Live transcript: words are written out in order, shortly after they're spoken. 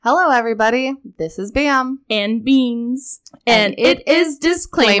Hello, everybody. This is Bam. And Beans. And it is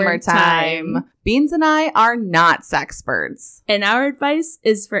disclaimer time. Beans and I are not sexperts. And our advice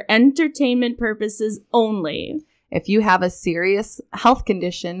is for entertainment purposes only. If you have a serious health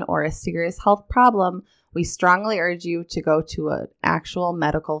condition or a serious health problem, we strongly urge you to go to an actual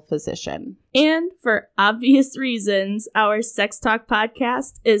medical physician. And for obvious reasons, our Sex Talk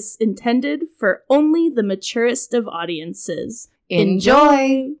podcast is intended for only the maturest of audiences.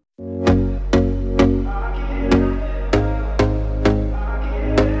 Enjoy!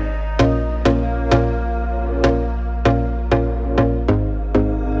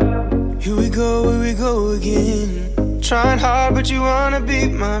 Here we go again. Trying hard, but you wanna be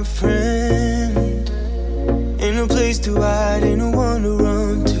my friend. Ain't no place to hide, ain't no one to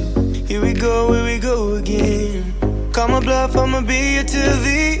run to. Here we go again. Call my bluff, I'ma be here till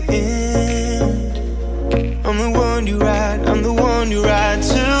the end. I'm the one you ride, I'm the one you ride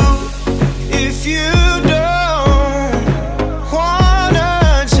to. If you don't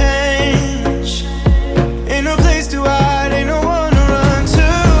wanna change, ain't no place to hide, ain't no one to run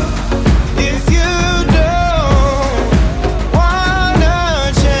to. If you don't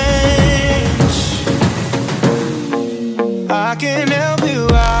wanna change, I can help you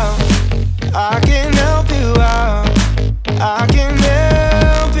out, I can help you out, I can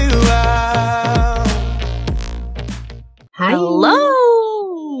help you out. Hi.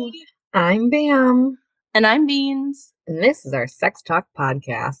 Hello! I'm Bam. And I'm Beans, And this is our Sex Talk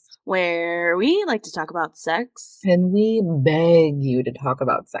podcast. where we like to talk about sex And we beg you to talk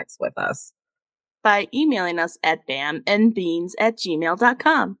about sex with us. by emailing us at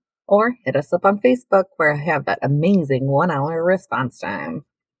bamandbeans@gmail.com. Or hit us up on Facebook where I have that amazing 1 hour response time.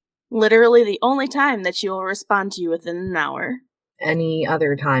 Literally the only time that she will respond to you within an hour. Any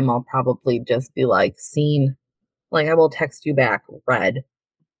other time I'll probably just be like, seen. Like I will text you back, read,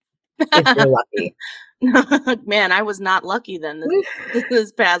 if you're lucky. Man, I was not lucky then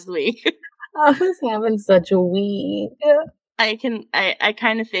this past week. I was having such a week. I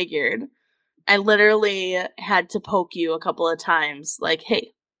kind of figured. I literally had to poke you a couple of times. Like,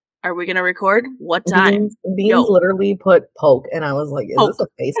 hey, are we going to record? What time? Beans Yo. literally put poke, and I was like, is this a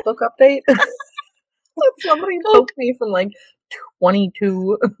Facebook update? Somebody poked me from like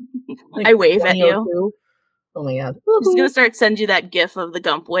 22. Like I wave at you. 2002. Oh my god. I'm just going to start send you that gif of the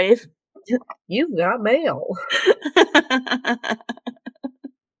Gump wave. You've got mail.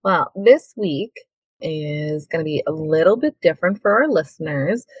 Well, this week is going to be a little bit different for our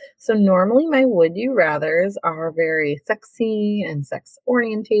listeners. So normally my would you rathers are very sexy and sex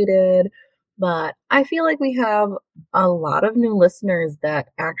orientated, but I feel like we have a lot of new listeners that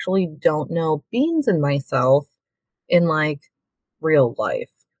actually don't know Beans and myself in like real life.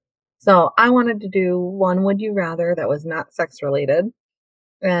 So I wanted to do one would you rather that was not sex related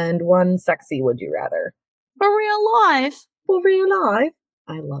and one sexy would you rather. For real life. For real life.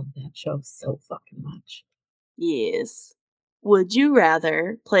 I love that show so fucking much. Yes. Would you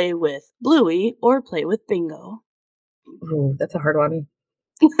rather play with Bluey or play with Bingo? Ooh, that's a hard one.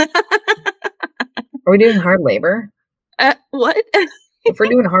 Are we doing hard labor? What? If we're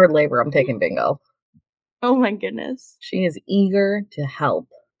doing hard labor, I'm taking Bingo. Oh my goodness. She is eager to help.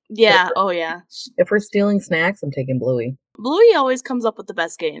 Yeah, oh yeah. If we're stealing snacks, I'm taking Bluey. Bluey always comes up with the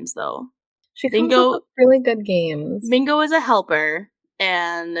best games, though. She comes Bingo- up with really good games. Bingo is a helper,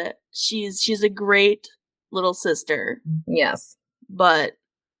 and she's a great little sister, Yes. but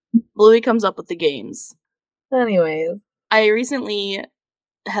Bluey comes up with the games. Anyways. I recently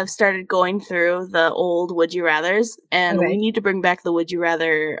have started going through the old Would You Rathers, and Okay. we need to bring back the Would You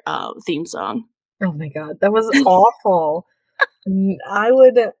Rather theme song. Oh my god, that was awful. I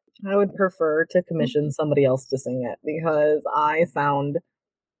would prefer to commission somebody else to sing it because I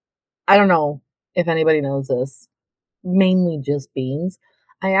don't know if anybody knows this, mainly just Beans.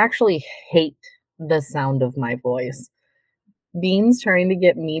 I actually hate the sound of my voice. Beans trying to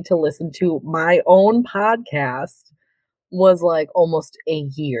get me to listen to my own podcast was like almost a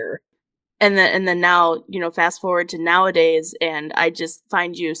year. And then now, fast forward to nowadays, and I just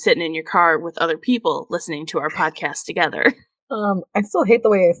find you sitting in your car with other people listening to our podcast together. I still hate the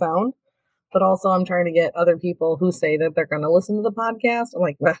way I sound, but also I'm trying to get other people who say that they're going to listen to the podcast. I'm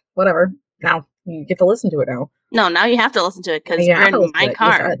like, whatever. Now you get to listen to it now. No, now you have to listen to it because You you're have to in listen to my it.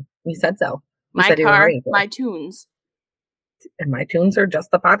 car. You said so. You My said you were car, ready for it. my tunes. And my tunes are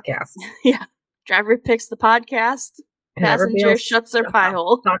just the podcast. Yeah. Driver picks the podcast. And everybody Passenger else shuts their shut pie up.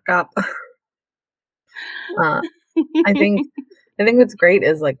 hole. Suck up. I think what's great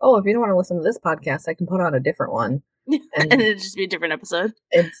is like, oh, if you don't want to listen to this podcast, I can put on a different one. And it'd just be a different episode.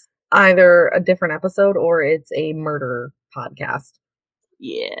 It's either a different episode or it's a murder podcast.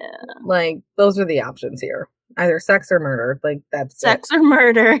 Yeah. Like, those are the options here. Either sex or murder. Like, that's Sex or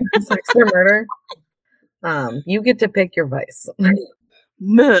murder. Sex or murder. You get to pick your vice.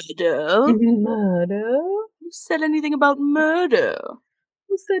 Murder? Murder? Who said anything about murder?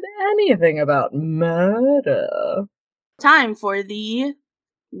 Who said anything about murder? Time for the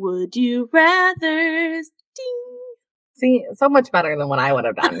Would You Rathers. Ding. See, so much better than what I would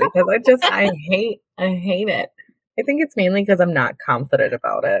have done because I hate it. I think it's mainly because I'm not confident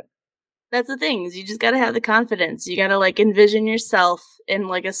about it. That's the thing, is you just gotta have the confidence. You gotta, like, envision yourself in,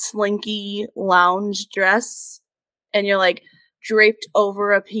 like, a slinky lounge dress, and you're, like, draped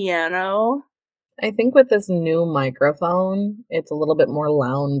over a piano. I think with this new microphone, it's a little bit more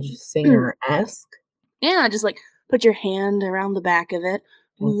lounge singer-esque. Yeah, just, like, put your hand around the back of it.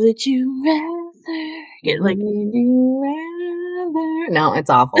 Would you rather get, like... Would you rather... No, it's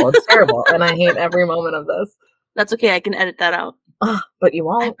awful. It's terrible, and I hate every moment of this. That's okay, I can edit that out. But you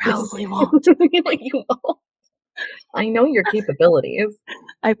won't. I probably won't. Like, you won't. I know your capabilities.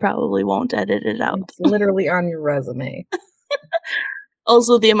 I probably won't edit it out. It's literally on your resume.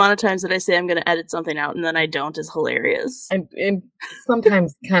 Also, the amount of times that I say I'm going to edit something out and then I don't is hilarious. And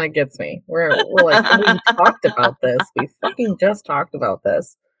sometimes kind of gets me. We're like, we talked about this. We fucking just talked about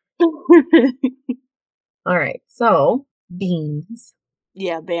this. All right. So, beans.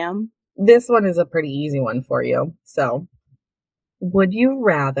 Yeah, bam. This one is a pretty easy one for you. So, would you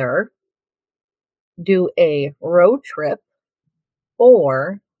rather do a road trip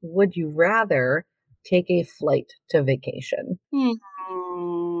or would you rather take a flight to vacation?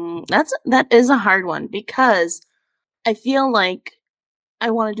 That is a hard one because I feel like I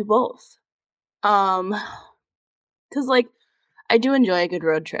want to do both. Because, like, I do enjoy a good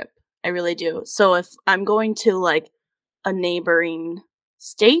road trip. I really do. So if I'm going to, like, a neighboring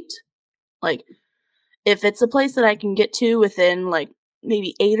state, like, if it's a place that I can get to within, like,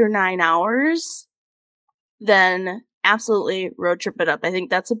 maybe 8 or 9 hours, then absolutely road trip it up. I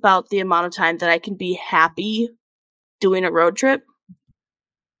think that's about the amount of time that I can be happy doing a road trip.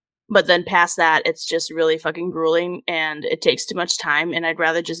 But then past that, it's just really fucking grueling and it takes too much time and I'd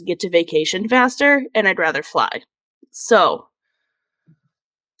rather just get to vacation faster and I'd rather fly. So,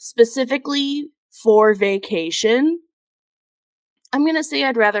 specifically for vacation, I'm going to say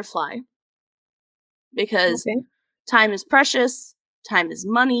I'd rather fly. Because time is precious, time is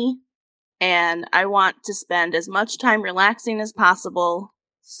money, and I want to spend as much time relaxing as possible.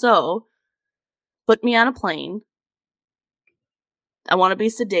 So, put me on a plane. I want to be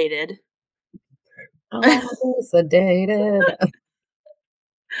sedated. Sedated.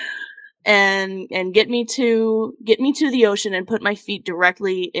 and get me to the ocean and put my feet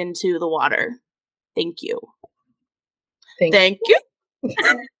directly into the water. Thank you. Thank you.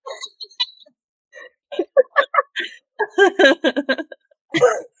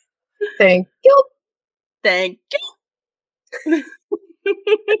 Thank you. Thank you.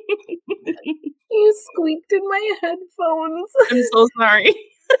 You squeaked in my headphones. I'm so sorry.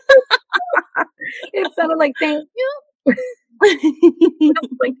 It sounded like thank you.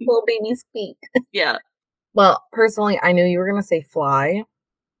 Like little baby squeak. Yeah. Well, personally, I knew you were going to say fly.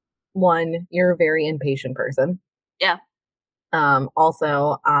 One, you're a very impatient person. Yeah.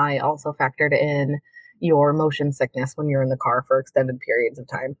 Also, I also factored in your motion sickness when you're in the car for extended periods of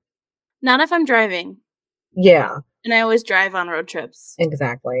time. Not if I'm driving. Yeah. And I always drive on road trips.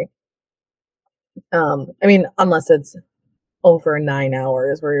 Exactly. I mean, unless it's over 9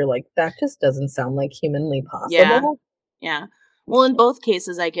 hours where you're like, that just doesn't sound like humanly possible. Yeah. Well, in both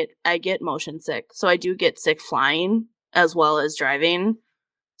cases, I get motion sick. So I do get sick flying as well as driving.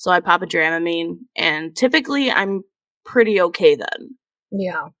 So I pop a Dramamine and typically I'm pretty okay then.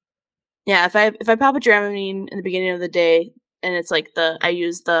 Yeah. Yeah, if I pop a Dramamine in the beginning of the day and it's like I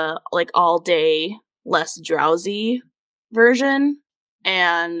use the like all day less drowsy version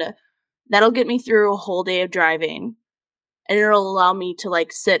and that'll get me through a whole day of driving and it'll allow me to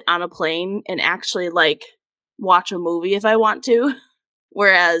like sit on a plane and actually like watch a movie if I want to.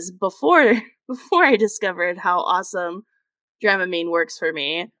 Whereas before I discovered how awesome Dramamine works for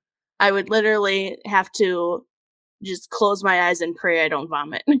me, I would literally have to just close my eyes and pray I don't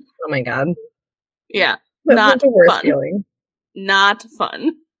vomit. Oh my God. Yeah. That's not the worst fun. feeling. Not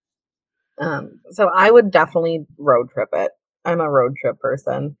fun. So I would definitely road trip it. I'm a road trip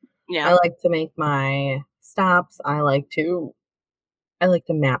person. Yeah. I like to make my stops. I like to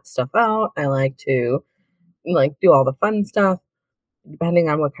map stuff out. I like to do all the fun stuff depending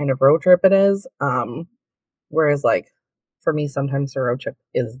on what kind of road trip it is. Whereas for me, sometimes the road trip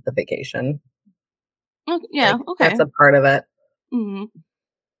is the vacation. Yeah, okay. That's a part of it. Mm-hmm.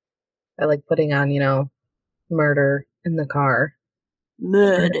 I like putting on, murder in the car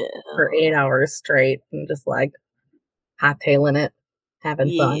Murder. for 8 hours straight and just like hottailing it,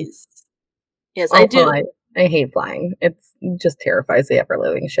 having fun. Yes, I do. I hate flying. It just terrifies the ever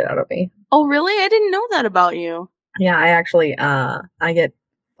living shit out of me. Oh, really? I didn't know that about you. Yeah, I actually I get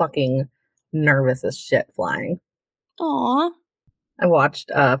fucking nervous as shit flying. Aw. I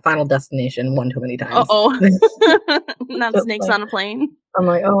watched Final Destination one too many times. Uh-oh. Not snakes on a plane. I'm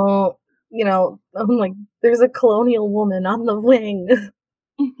like, oh, I'm like, there's a colonial woman on the wing.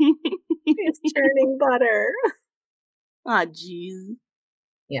 It's churning butter. Ah, jeez.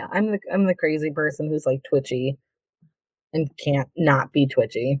 Yeah, I'm the crazy person who's like twitchy and can't not be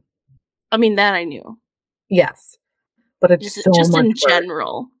twitchy. I mean, that I knew. Yes, but it's Just, so just much in worse.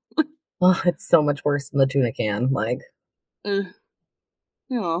 general. Oh, it's so much worse than the tuna can. Like, Ugh.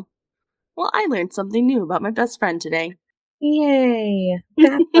 Oh. Well, I learned something new about my best friend today. yay!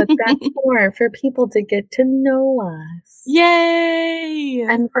 That's what that's for people to get to know us. Yay!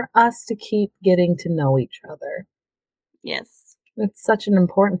 And for us to keep getting to know each other. Yes. It's such an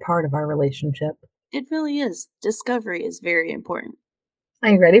important part of our relationship. It really is. Discovery is very important. Are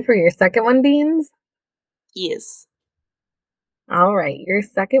you ready for your second one, Beans? Yes. All right, your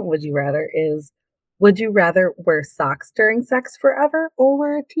second would you rather is, would you rather wear socks during sex forever or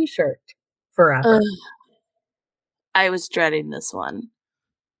wear a t-shirt forever? I was dreading this one.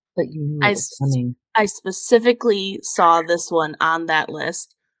 But you knew it was coming. I specifically saw this one on that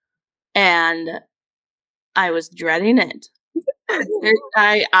list, and I was dreading it.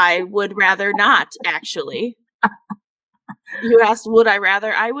 I would rather not, actually. You asked, would I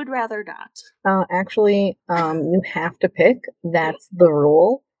rather? I would rather not. Actually, you have to pick. That's the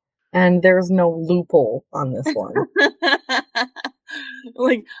rule. And there's no loophole on this one.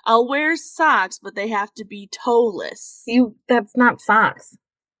 Like, I'll wear socks, but they have to be toeless. That's not socks.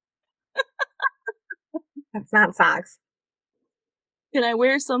 That's not socks. Can I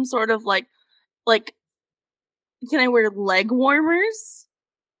wear some sort of like, can I wear leg warmers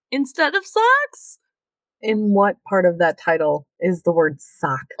instead of socks? In what part of that title is the word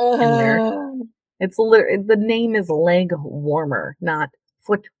sock in there? It's the name is leg warmer, not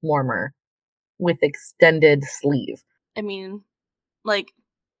foot warmer with extended sleeve. I mean, like,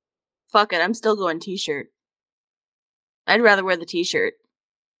 fuck it, I'm still going t-shirt. I'd rather wear the t-shirt.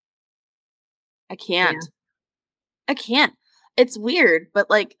 I can't. Yeah. I can't. It's weird,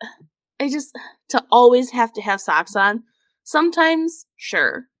 but like, to always have to have socks on, sometimes,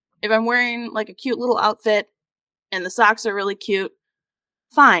 sure. If I'm wearing like a cute little outfit and the socks are really cute,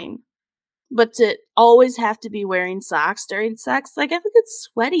 fine. But to always have to be wearing socks during sex, like, I think it's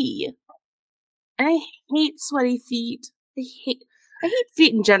sweaty. And I hate sweaty feet. I hate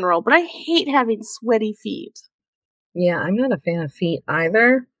feet in general, but I hate having sweaty feet. Yeah, I'm not a fan of feet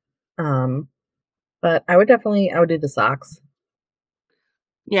either. But I would do the socks.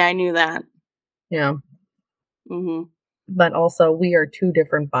 Yeah, I knew that. Yeah. Mm-hmm. But also, we are two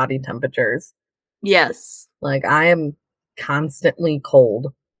different body temperatures. Yes. Like, I am constantly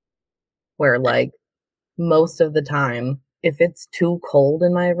cold. Where, like, most of the time, if it's too cold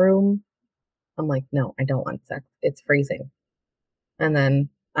in my room, I'm like, no, I don't want sex. It's freezing. And then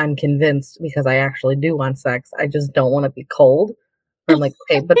I'm convinced, because I actually do want sex, I just don't want to be cold. Or I'm like,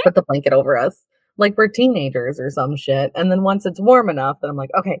 okay, but put the blanket over us. Like we're teenagers or some shit. And then once it's warm enough, then I'm like,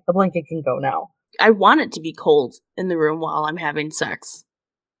 okay, the blanket can go now. I want it to be cold in the room while I'm having sex.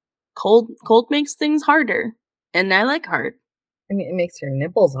 Cold makes things harder. And I like hard. I mean, it makes your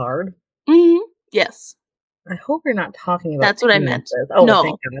nipples hard. Mm-hmm. Yes. I hope you're not talking about That's what I meant. Oh, no.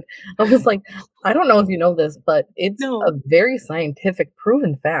 Thank God. I was like, I don't know if you know this, but it's a very scientific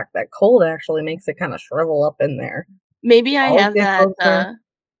proven fact that cold actually makes it kind of shrivel up in there. Maybe I have that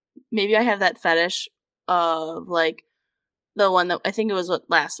maybe I have that fetish of like the one that I think it was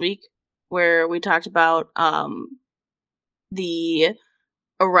last week where we talked about the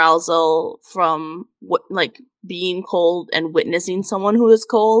arousal from like being cold and witnessing someone who is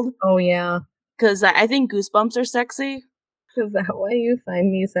cold. Oh yeah. Because I think goosebumps are sexy. Is that why you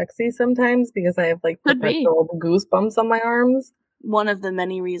find me sexy sometimes? Because I have like perpetual goosebumps on my arms? One of the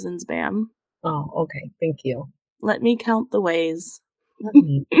many reasons, Bam. Oh, okay. Thank you. Let me count the ways. Let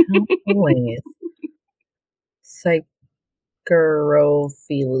me count the ways.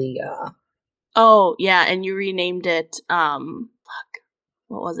 Psychrophilia. Oh, yeah, and you renamed it,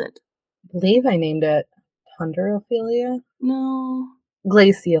 what was it? I believe I named it Tundrophilia? No.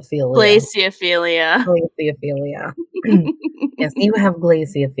 Glaciophilia. Yes, you have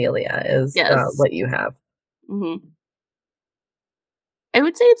glaciophilia is what you have. Mm-hmm. I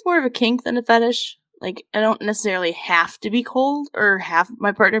would say it's more of a kink than a fetish. Like, I don't necessarily have to be cold or have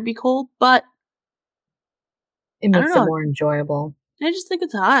my partner be cold, but it makes it more enjoyable. I just think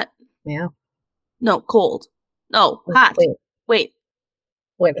it's hot. Yeah. No, cold. No, hot. Wait.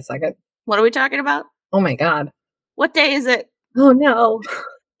 Wait a second. What are we talking about? Oh my God. What day is it? Oh no.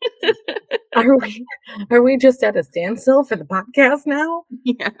 Are we just at a standstill for the podcast now?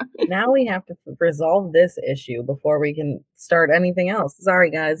 Yeah. Now we have to resolve this issue before we can start anything else. Sorry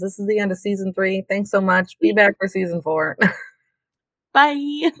guys, this is the end of season 3. Thanks so much. Be back for season 4.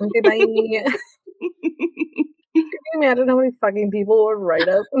 Bye. Okay, bye. Can you imagine how many fucking people would write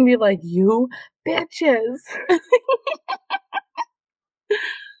up and be like, you bitches?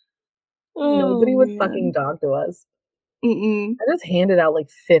 Nobody would fucking talk to us. Mm-mm. I just handed out like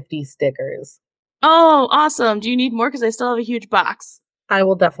 50 stickers. Oh, awesome. Do you need more? Because I still have a huge box. I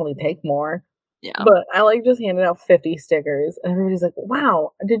will definitely take more. Yeah. But I like just handed out 50 stickers and everybody's like,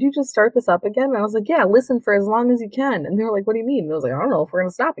 wow, did you just start this up again? And I was like, yeah, listen for as long as you can. And they were like, what do you mean? And I was like, I don't know if we're going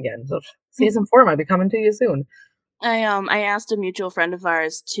to stop again. So season 4 might be coming to you soon. I asked a mutual friend of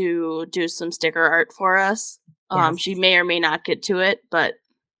ours to do some sticker art for us. Yes. She may or may not get to it, but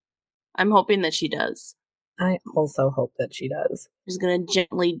I'm hoping that she does. I also hope that she does. I'm just gonna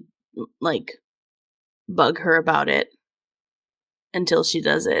gently, like, bug her about it until she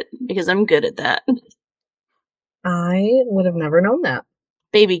does it, because I'm good at that. I would have never known that.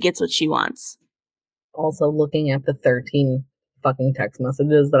 Baby gets what she wants. Also, looking at the 13 fucking text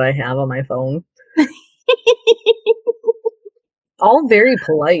messages that I have on my phone. All very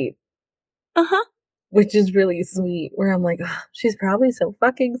polite. Uh-huh. Which is really sweet, where I'm like, oh, she's probably so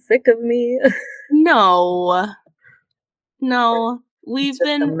fucking sick of me. No. We've It's just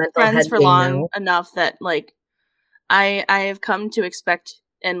a been mental friends head for game long now. enough that, like, I have come to expect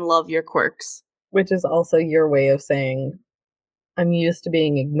and love your quirks. Which is also your way of saying, I'm used to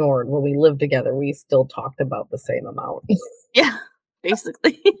being ignored. When we lived together, we still talked about the same amount. Yeah,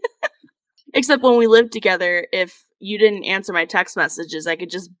 basically. Except when we lived together, if you didn't answer my text messages, I could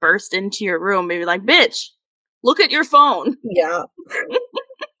just burst into your room and be like, bitch, look at your phone. Yeah.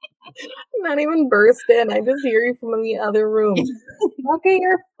 Not even burst in. I just hear you from the other room. Look at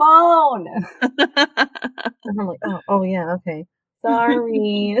your phone. And I'm like, oh yeah, okay.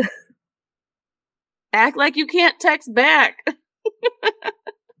 Sorry. Act like you can't text back.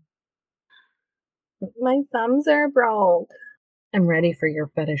 My thumbs are broke. I'm ready for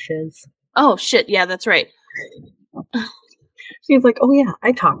your fetishes. Oh shit, yeah, that's right. She's like, oh yeah,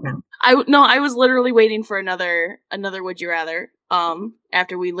 I talk now. I was literally waiting for another Would You Rather,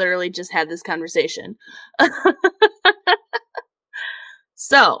 after we literally just had this conversation.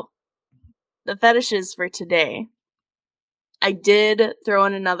 So, the fetishes for today. I did throw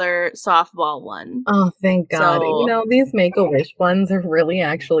in another softball one. Oh, thank God. So- You know, these Make-A-Wish ones are really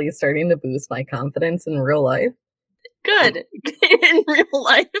actually starting to boost my confidence in real life. Good. In real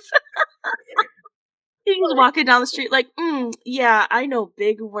life. He was walking down the street like, yeah, I know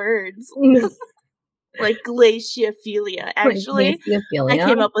big words. Like glaciophilia. Actually, I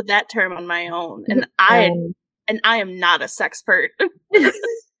came up with that term on my own. And I am not a sexpert.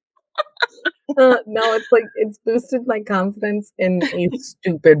 No, it's like, it's boosted my confidence in a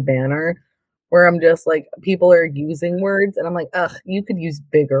stupid manner where I'm just like, people are using words and I'm like, ugh, you could use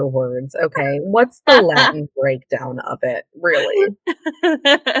bigger words. Okay. What's the Latin breakdown of it? Really?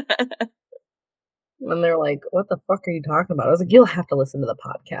 And they're like, what the fuck are you talking about? I was like, you'll have to listen to the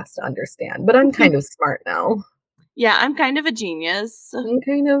podcast to understand. But I'm kind of smart now. Yeah, I'm kind of a genius. I'm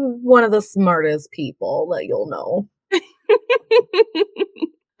kind of one of the smartest people that you'll know.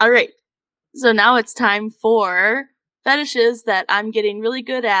 All right. So now it's time for fetishes that I'm getting really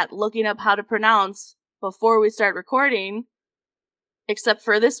good at looking up how to pronounce before we start recording, except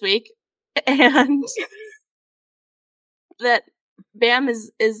for this week. And that Bam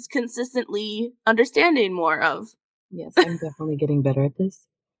is consistently understanding more of. Yes, I'm definitely getting better at this.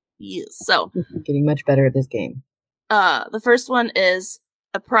 Yes. So I'm getting much better at this game. the first one is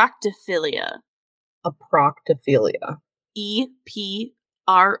aproctophilia. Aproctophilia.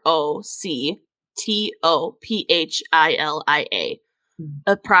 EPROCTOPHILIA.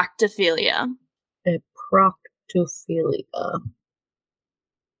 Aproctophilia. Aproctophilia.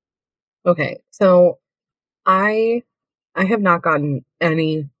 Okay, so I have not gotten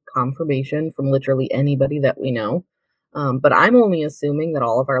any confirmation from literally anybody that we know. But I'm only assuming that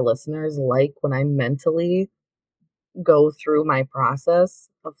all of our listeners like when I mentally go through my process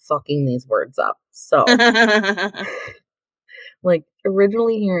of fucking these words up. So, like,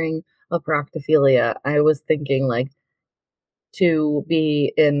 originally hearing aproctophilia, I was thinking, like, to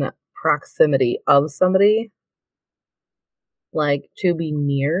be in proximity of somebody, like, to be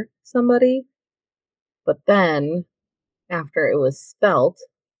near somebody. But then, after it was spelt,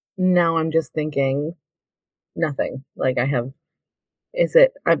 now I'm just thinking nothing. Like, I have Is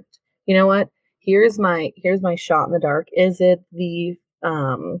it? You know what? Here's my shot in the dark. Is it the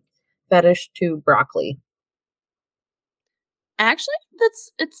fetish to broccoli? Actually,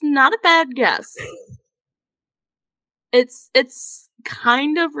 it's not a bad guess. It's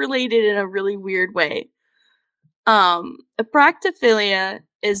kind of related in a really weird way. Abractophilia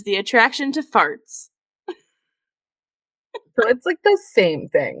is the attraction to farts. So it's like the same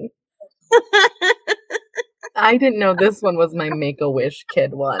thing. I didn't know this one was my Make-A-Wish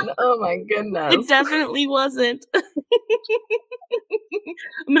kid one. Oh my goodness. It definitely wasn't. I'm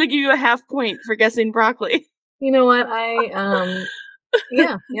gonna give you a half point for guessing broccoli. You know what?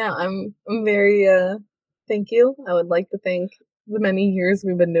 Yeah, I'm very thank you. I would like to thank the many years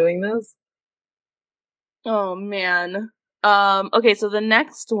we've been doing this. Oh man. Okay, so the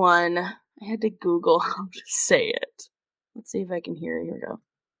next one, I had to Google how to say it. Let's see if I can hear it. Here we go.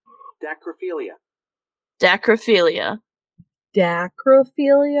 Dacrophilia. Dacrophilia.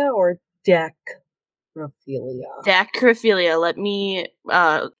 Dacrophilia or decrophilia? Dacrophilia. Let me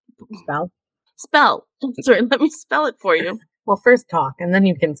spell. Sorry, let me spell it for you. Well, first talk and then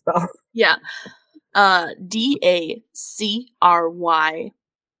you can spell. Yeah. Dacryphilia.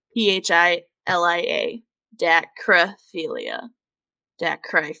 Dacrophilia.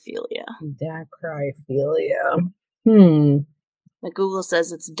 Dacryphilia. Dacryphilia. The Google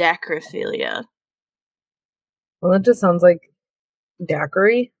says it's dacrophilia. Well, it just sounds like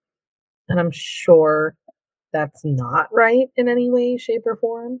daiquiri, and I'm sure that's not right in any way, shape, or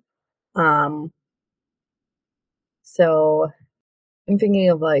form. So I'm thinking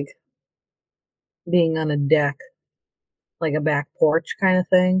of like being on a deck, like a back porch kind of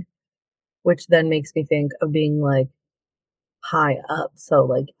thing, which then makes me think of being like high up, so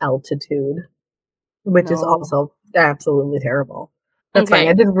like altitude, which is also absolutely terrible. That's fine.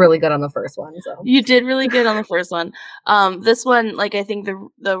 I did really good on the first one. So you did really good on the first one. This one, like, I think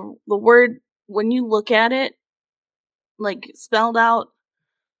the word, when you look at it, like spelled out,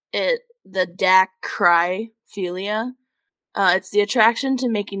 the dacryphilia. It's the attraction to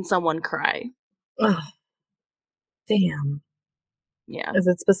making someone cry. Ugh. Damn. Yeah. Is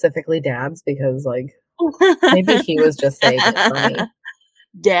it specifically dads? Because like maybe he was just saying it for me.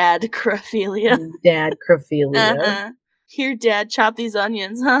 Dadcrophilia. Dadcrophilia. Here, Dad, chop these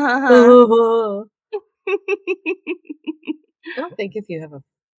onions. I don't think if you have a...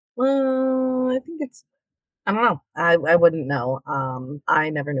 I think it's... I don't know. I wouldn't know. I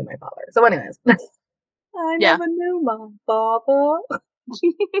never knew my father. So anyways. I never knew my father.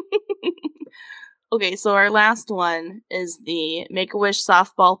 Okay, so our last one is the Make-A-Wish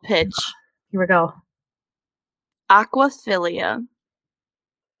softball pitch. Here we go. Aquaphilia.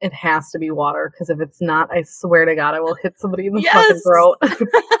 It has to be water, because if it's not, I swear to God, I will hit somebody in the fucking throat.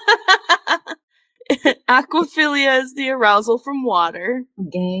 Aquaphilia is the arousal from water.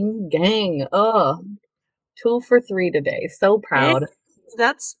 Gang. Ugh. 2 for 3 today. So proud.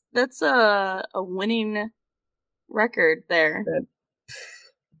 That's a winning record there.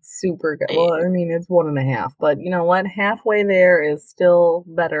 Super good. Well, I mean, it's 1.5, but you know what? Halfway there is still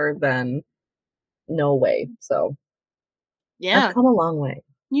better than no way. So yeah, I've come a long way.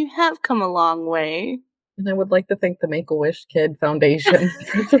 You have come a long way. And I would like to thank the Make-A-Wish Kid Foundation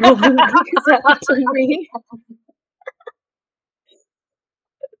for throwing these out to me.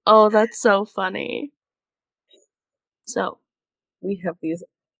 Oh, that's so funny. So, we have these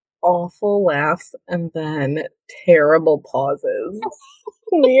awful laughs and then terrible pauses.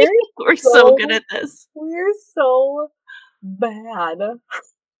 We're so good at this. We're so bad.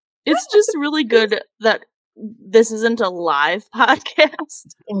 It's just really good that this isn't a live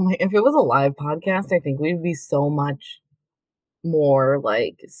podcast. If it was a live podcast, I think we'd be so much more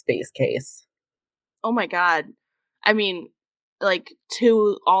like Space Case. Oh my God. I mean, like,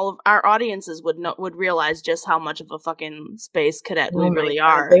 to all of our audiences would realize just how much of a fucking space cadet we really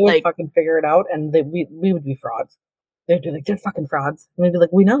are. They would fucking figure it out, and we would be frauds. They'd be like, they're fucking frauds. And we'd be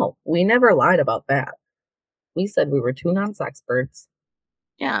like, we know. We never lied about that. We said we were 2 non-sexperts.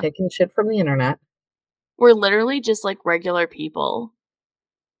 Yeah. Taking shit from the internet. We're literally just like regular people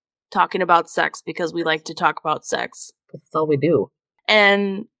talking about sex because we like to talk about sex. That's all we do.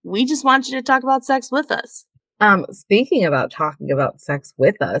 And we just want you to talk about sex with us. Speaking about talking about sex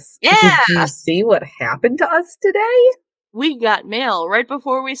with us, did you see what happened to us today? We got mail right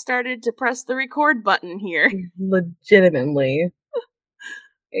before we started to press the record button here. Legitimately.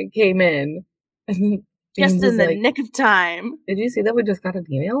 It came in. Just in the nick of time. Did you see that we just got an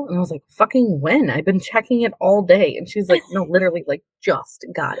email? And I was like, fucking when? I've been checking it all day. And she's like, no, literally, like, just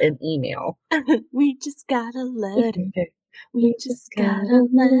got an email. We just got a letter. We just got a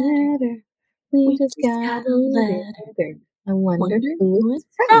letter. We just got a letter. I wonder who who it's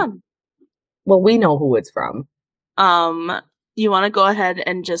it's from. from. Well, we know who it's from. You want to go ahead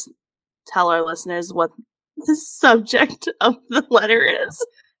and just tell our listeners what the subject of the letter is?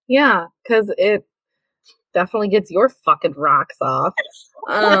 Yeah, because it definitely gets your fucking rocks off.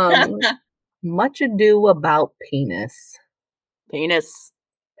 Much ado about penis. Penis.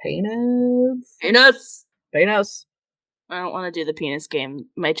 Penis. Penis. Penis. I don't want to do the penis game.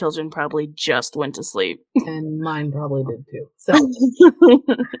 My children probably just went to sleep. And mine probably did too. So,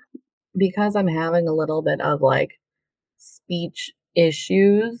 because I'm having a little bit of like speech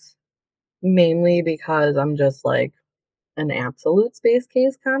issues, mainly because I'm just like an absolute space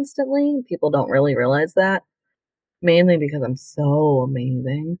case constantly. People don't really realize that. Mainly because I'm so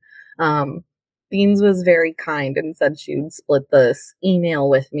amazing. Beans was very kind and said she would split this email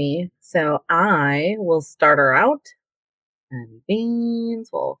with me. So I will start her out and Beans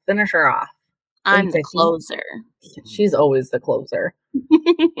will finish her off. I'm the Becky. closer. She's always the closer.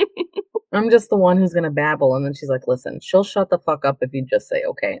 I'm just the one who's going to babble. And then she's like, listen, she'll shut the fuck up if you just say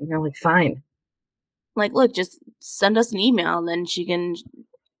okay. And you're like, fine. Like, look, just send us an email and then she can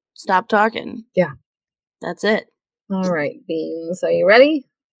stop talking. Yeah. That's it. All right, Beans. Are you ready?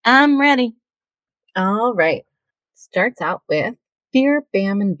 I'm ready. All right. Starts out with Dear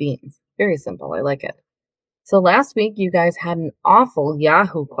Bam and Beans. Very simple. I like it. So last week you guys had an awful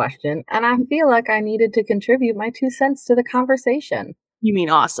Yahoo question, and I feel like I needed to contribute my 2 cents to the conversation. You mean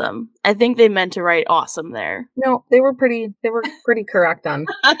awesome. I think they meant to write awesome there. No, they were pretty correct on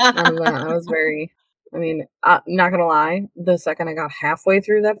that. I was very, not gonna lie, the second I got halfway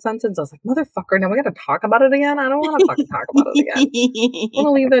through that sentence, I was like, motherfucker, now we gotta talk about it again? I don't want to fucking talk about it again. I want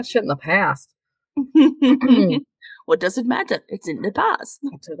to leave that shit in the past. What does it matter? It's in the past.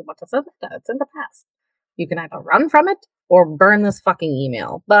 What does it matter? It's in the past. You can either run from it or burn this fucking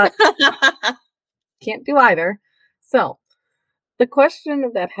email, but can't do either. So, the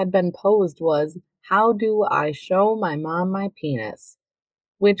question that had been posed was, how do I show my mom my penis?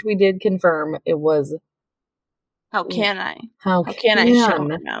 Which we did confirm it was, How can I? how can I show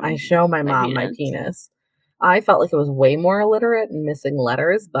my mom I show my my mom my penis? penis? I felt like it was way more illiterate and missing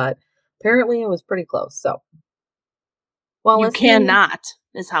letters, but apparently it was pretty close. So, well, You cannot,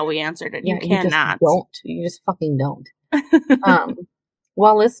 is how we answered it. Yeah, You cannot. You just fucking don't.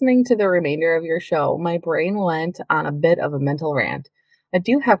 While listening to the remainder of your show, my brain went on a bit of a mental rant. I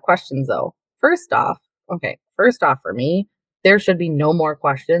do have questions though. First off for me, there should be no more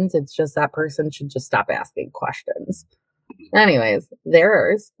questions. It's just that person should just stop asking questions. Anyways,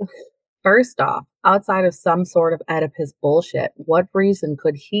 theirs. First off, outside of some sort of Oedipus bullshit, what reason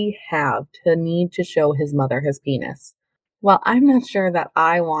could he have to need to show his mother his penis? Well, I'm not sure that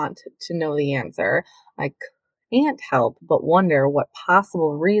I want to know the answer. I can't help but wonder what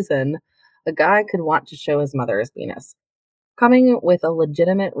possible reason a guy could want to show his mother his penis. Coming with a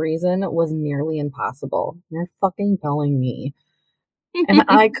legitimate reason was nearly impossible. You're fucking telling me. And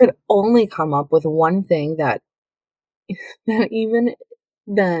I could only come up with one thing that even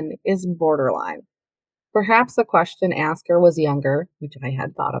then is borderline. Perhaps the question asker was younger, which I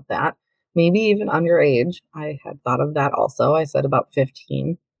had thought of that. Maybe even underage. I had thought of that also. I said about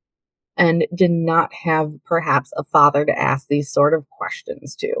 15. And did not have perhaps a father to ask these sort of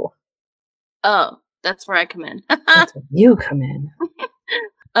questions to. Oh, that's where I come in. That's where you come in.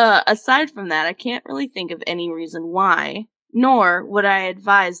 Aside from that, I can't really think of any reason why, nor would I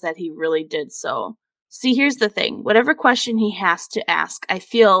advise that he really did so. See, here's the thing. Whatever question he has to ask, I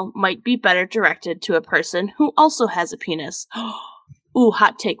feel might be better directed to a person who also has a penis. Ooh,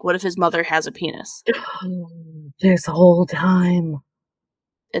 hot take. What if his mother has a penis? This whole time.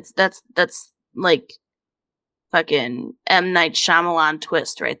 That's like fucking M. Night Shyamalan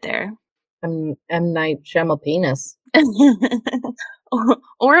twist right there. M. Night Shyamalan penis.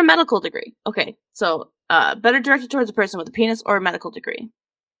 Or a medical degree. Okay, so better directed towards a person with a penis or a medical degree.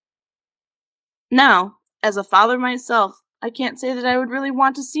 Now, as a father myself, I can't say that I would really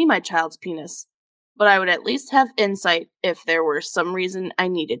want to see my child's penis, but I would at least have insight if there were some reason I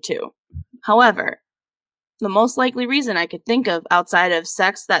needed to. However, the most likely reason I could think of outside of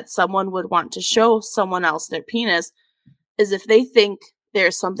sex that someone would want to show someone else their penis is if they think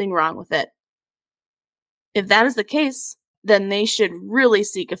there's something wrong with it. If that is the case, then they should really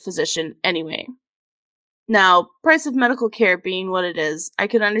seek a physician anyway. Now, price of medical care being what it is, I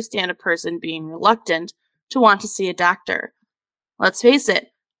could understand a person being reluctant to want to see a doctor. Let's face it,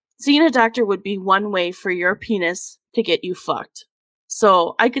 seeing a doctor would be one way for your penis to get you fucked.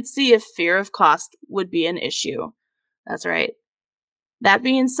 So I could see if fear of cost would be an issue. That's right. That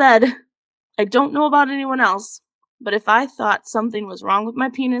being said, I don't know about anyone else, but if I thought something was wrong with my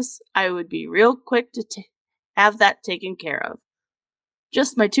penis, I would be real quick to Have that taken care of.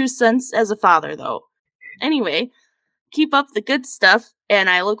 Just my 2 cents as a father, though. Anyway, keep up the good stuff, and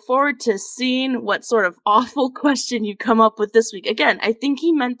I look forward to seeing what sort of awful question you come up with this week. Again, I think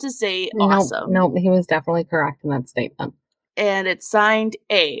he meant to say awesome. Nope, he was definitely correct in that statement. And it's signed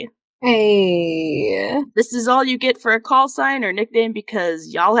A. Hey. This is all you get for a call sign or nickname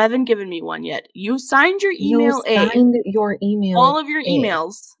because y'all haven't given me one yet. You signed your email You signed your email. All of your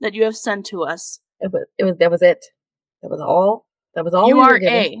emails that you have sent to us. That was it. That was all. That was all. You are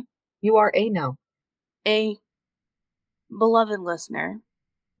A. You are A now. A beloved listener.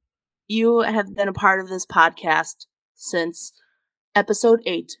 You have been a part of this podcast since episode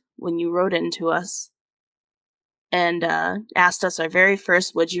 8 when you wrote into us and asked us our very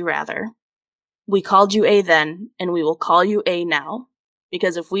first Would You Rather. We called you A then, and we will call you A now.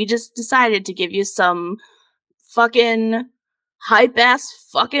 Because if we just decided to give you some fucking hype-ass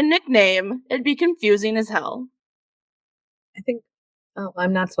fucking nickname, it'd be confusing as hell. I think,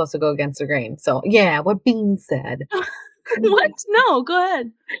 I'm not supposed to go against the grain. So, yeah, what Bean said. What? No, go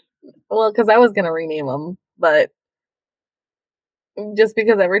ahead. Well, because I was going to rename him, but just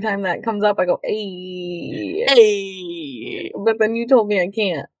because every time that comes up, I go, hey. Hey. But then you told me I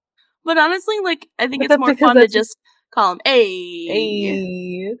can't. But honestly, like, I think it's more fun to just call him A.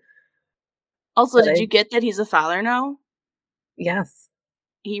 Hey. Also, did you get that he's a father now? Yes.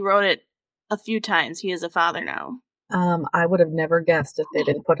 He wrote it a few times. He is a father now. I would have never guessed if they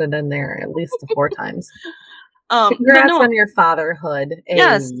didn't put it in there at least 4 times. Congrats on your fatherhood.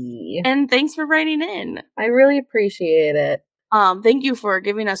 Yes. And thanks for writing in. I really appreciate it. Thank you for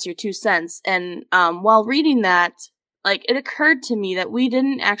giving us your 2 cents. And while reading that, like, it occurred to me that we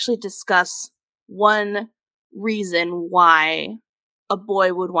didn't actually discuss one reason why a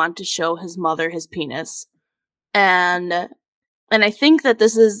boy would want to show his mother his penis. And I think that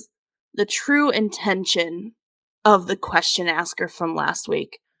this is the true intention of the question asker from last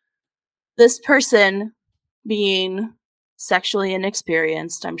week. This person, being sexually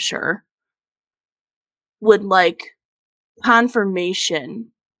inexperienced, I'm sure, would like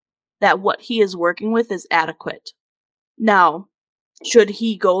confirmation that what he is working with is adequate. Now, should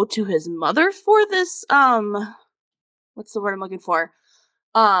he go to his mother for this, what's the word I'm looking for?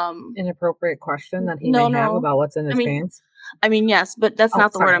 Inappropriate question that he may have about what's in his pants? I mean, yes, but that's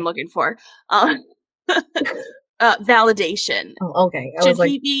not the word I'm looking for. Validation. Oh, okay. Should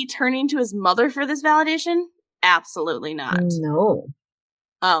he be turning to his mother for this validation? Absolutely not. No.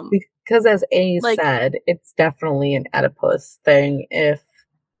 Because as A said, it's definitely an Oedipus thing if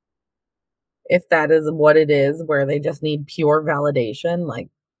that is what it is, where they just need pure validation. Like,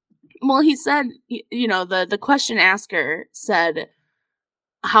 well, he said, you know, the question asker said,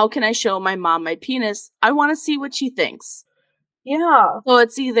 how can I show my mom my penis? I want to see what she thinks. Yeah. So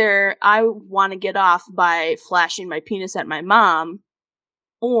it's either I want to get off by flashing my penis at my mom,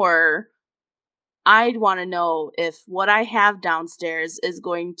 or I'd want to know if what I have downstairs is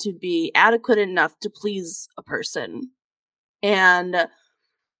going to be adequate enough to please a person. And,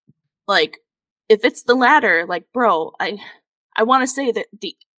 like, if it's the latter, like, bro, I want to say that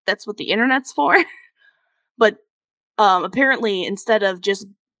that's what the internet's for. But apparently, instead of just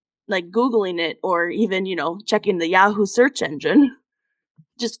like Googling it or even, you know, checking the Yahoo search engine,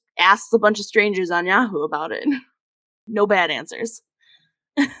 just ask a bunch of strangers on Yahoo about it. No bad answers.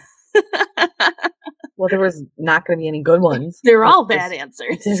 Well, there was not going to be any good ones. They're all bad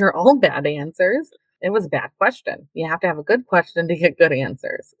answers. They're all bad answers. It was a bad question. You have to have a good question to get good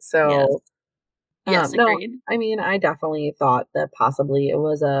answers. So, yes, agreed. No, I mean, I definitely thought that possibly it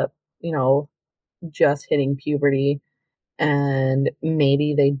was just hitting puberty, and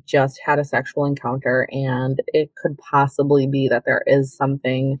maybe they just had a sexual encounter, and it could possibly be that there is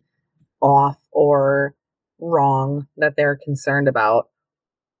something off or wrong that they're concerned about.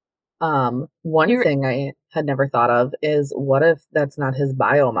 One thing I had never thought of is, what if that's not his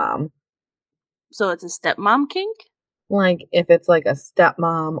bio mom? So it's a stepmom kink? Like, if it's like a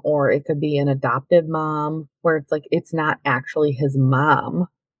stepmom, or it could be an adoptive mom, where it's like, it's not actually his mom.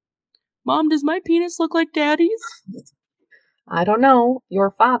 Mom, does my penis look like daddy's? I don't know. Your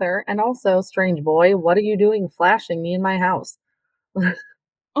father, and also, strange boy, what are you doing flashing me in my house?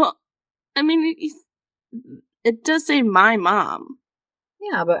 Well, I mean, it does say my mom.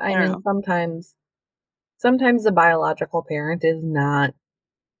 Yeah, but I mean, sometimes the biological parent is not,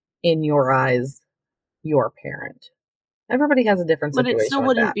 in your eyes, your parent. Everybody has a different situation. But it still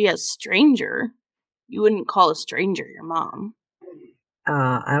wouldn't be a stranger. You wouldn't call a stranger your mom.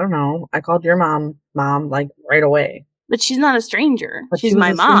 I don't know. I called your mom, like, right away. But she's not a stranger. But she's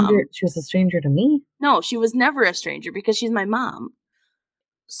my mom. She was a stranger to me. No, she was never a stranger because she's my mom.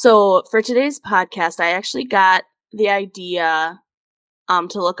 So for today's podcast, I actually got the idea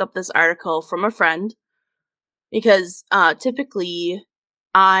to look up this article from a friend because typically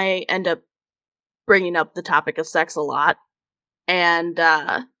I end up bringing up the topic of sex a lot, and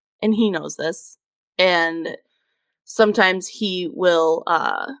he knows this, and sometimes he will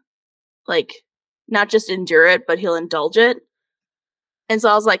like not just endure it, but he'll indulge it. And so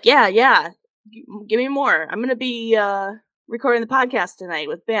I was like, yeah, give me more. I'm gonna be recording the podcast tonight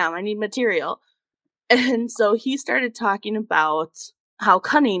with Bam. I need material. And so he started talking about how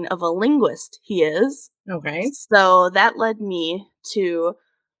cunning of a linguist he is. Okay. So that led me to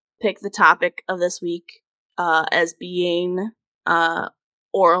pick the topic of this week as being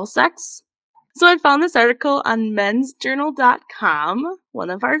oral sex. So I found this article on mensjournal.com, one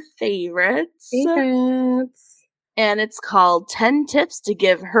of our favorites. And it's called 10 Tips to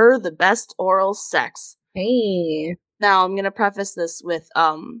Give Her the Best Oral Sex. Hey. Now, I'm going to preface this with,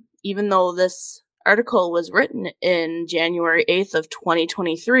 even though this article was written in January 8th of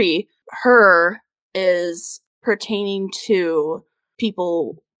 2023, her is pertaining to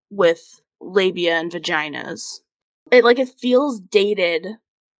people with labia and vaginas. It feels dated,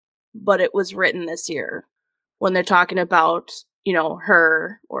 but it was written this year when they're talking about,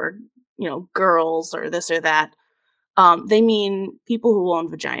 her or, girls or this or that. They mean people who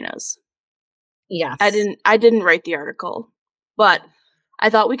own vaginas. Yes. I didn't write the article, but I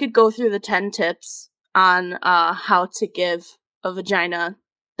thought we could go through the 10 tips on how to give a vagina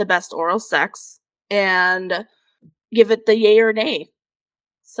the best oral sex and give it the yay or nay.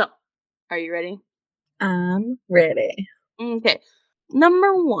 So, are you ready? I'm ready. Okay.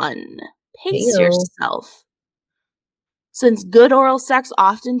 Number 1, pace Heyo. yourself. Since good oral sex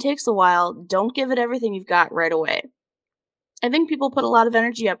often takes a while, don't give it everything you've got right away. I think people put a lot of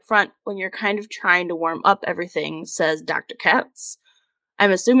energy up front when you're kind of trying to warm up everything, says Dr. Katz. I'm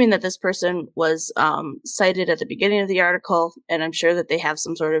assuming that this person was cited at the beginning of the article, and I'm sure that they have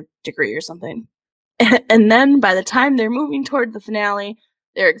some sort of degree or something. And then by the time they're moving toward the finale,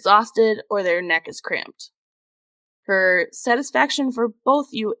 they're exhausted or their neck is cramped. For satisfaction for both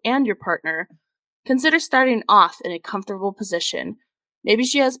you and your partner, consider starting off in a comfortable position. Maybe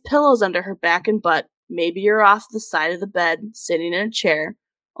she has pillows under her back and butt. Maybe you're off the side of the bed, sitting in a chair.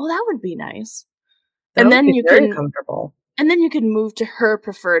 Oh, that would be nice. That and would then be you very can comfortable. And then you can move to her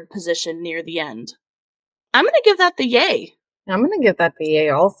preferred position near the end. I'm gonna give that the yay. I'm gonna give that the yay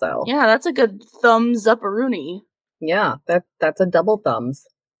also. Yeah, that's a good thumbs up-a-rooney. Yeah, that's a double thumbs.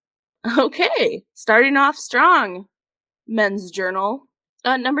 Okay, starting off strong. Men's Journal.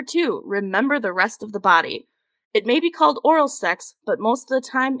 Number 2, remember the rest of the body. It may be called oral sex, but most of the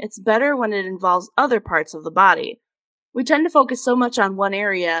time it's better when it involves other parts of the body. We tend to focus so much on one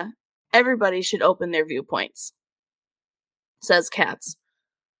area, everybody should open their viewpoints, says Katz.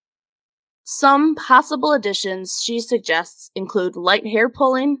 Some possible additions she suggests include light hair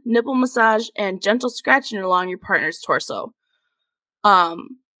pulling, nipple massage, and gentle scratching along your partner's torso.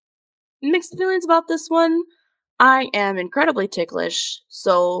 Mixed feelings about this one. I am incredibly ticklish,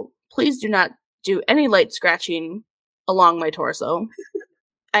 so please do not do any light scratching along my torso.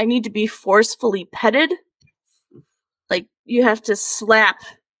 I need to be forcefully petted. Like, you have to slap.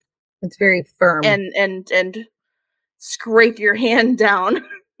 It's very firm. And scrape your hand down.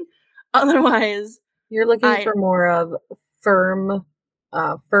 Otherwise, you're looking for more of firm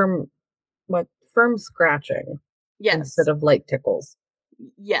scratching. Yes. Instead of light tickles.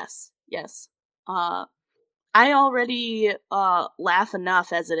 Yes. I already laugh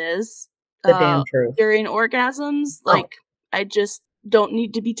enough as it is. The damn truth. During orgasms, like, I just don't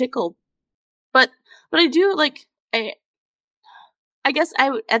need to be tickled. But I do, like, I guess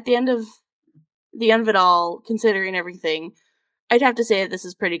at the end of it all, considering everything, I'd have to say that this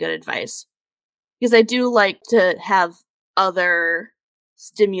is pretty good advice. Because I do like to have other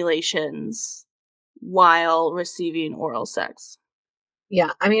stimulations while receiving oral sex.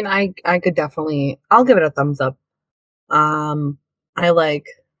 Yeah, I mean, I could definitely, I'll give it a thumbs up. I like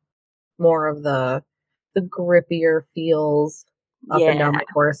more of the grippier feels up and down my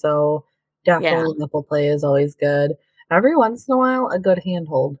torso. Definitely nipple play is always good. Every once in a while, a good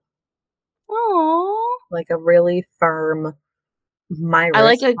handhold. Oh, like a really firm. My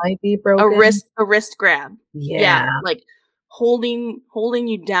wrist might be broken. A wrist grab. Yeah, like holding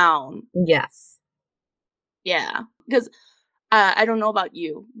you down. Yes. Yeah, because I don't know about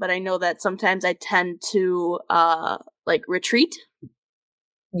you, but I know that sometimes I tend to like retreat.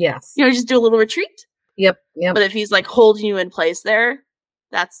 Yes. Just do a little retreat. Yep. But if he's like holding you in place there,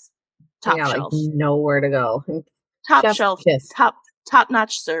 that's top shelf. Like nowhere to go. Top shelf. Top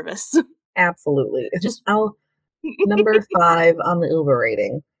notch service. Absolutely. Number 5 on the Uber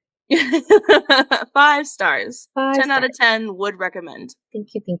rating. 5 stars. 5 10 out stars. of 10 would recommend.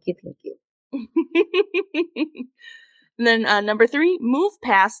 Thank you, thank you, thank you. And then number 3, move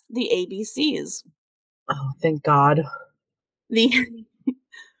past the ABCs. Oh, thank God.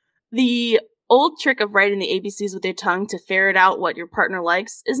 The old trick of writing the ABCs with your tongue to ferret out what your partner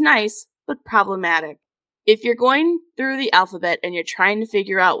likes is nice, but problematic. If you're going through the alphabet and you're trying to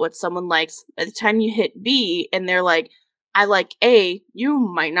figure out what someone likes, by the time you hit B and they're like, I like A, you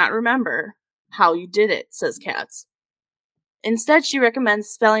might not remember how you did it, says Katz. Instead, she recommends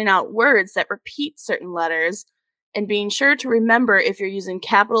spelling out words that repeat certain letters and being sure to remember if you're using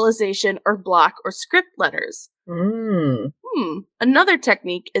capitalization or block or script letters. Another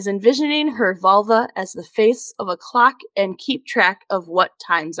technique is envisioning her vulva as the face of a clock and keep track of what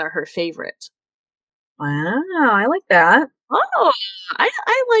times are her favorite. Wow, I like that. Oh,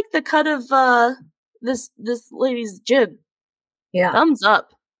 I like the cut of this lady's jib. Yeah. Thumbs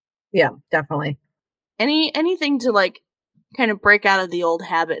up. Yeah, definitely. Anything to like kind of break out of the old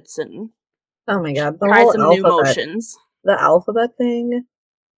habits and oh my God, the try whole some alphabet, new motions. The alphabet thing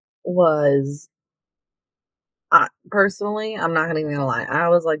was personally, I'm not even gonna lie. I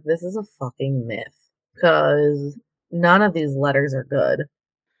was like, this is a fucking myth because none of these letters are good.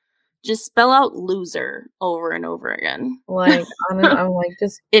 Just spell out loser over and over again. Like, I'm like,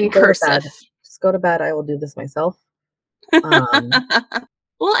 just in go cursive. to bed. Just go to bed. I will do this myself. Well,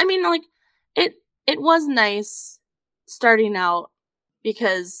 I mean, like, it was nice starting out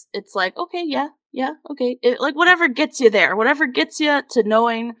because it's like, okay, yeah, okay. Like, whatever gets you there, whatever gets you to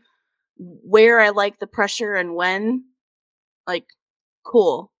knowing where I like the pressure and when, like,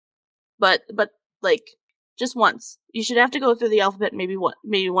 cool. But like, just once. You should have to go through the alphabet maybe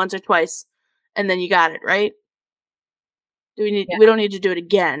once or twice, and then you got it, right? We don't need to do it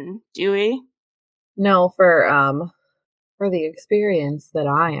again, do we? No, for the experience that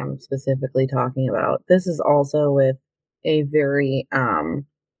I am specifically talking about, this is also with a very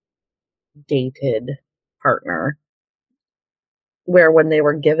dated partner, where when they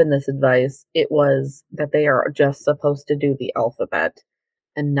were given this advice, it was that they are just supposed to do the alphabet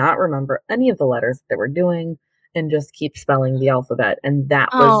and not remember any of the letters that they were doing and just keep spelling the alphabet. And that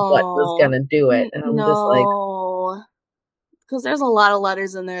was what was going to do it. And I'm just like, because there's a lot of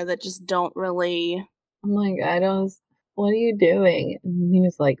letters in there that just don't really. I'm like, what are you doing? And he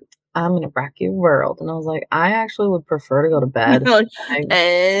was like, I'm going to wreck your world. And I was like, I actually would prefer to go to bed. Yeah,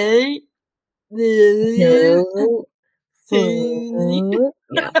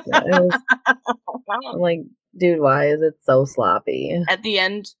 I'm like, dude, why is it so sloppy? At the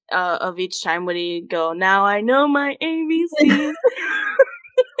end of each time, would he go, now I know my ABC?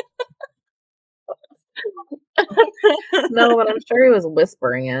 No, but I'm sure he was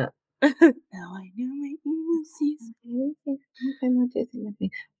whispering it. Now I know my ABCs.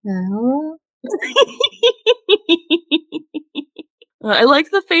 I like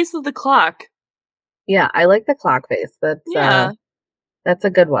the face of the clock. Yeah, I like the clock face. That's a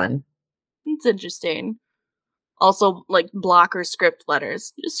good one. It's interesting. Also, like block or script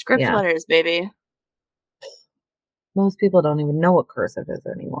letters. Just script letters, baby. Most people don't even know what cursive is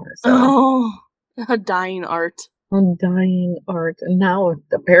anymore. So. Oh, a dying art. A dying art. And now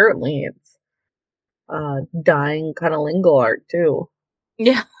apparently it's dying kind of lingo art too.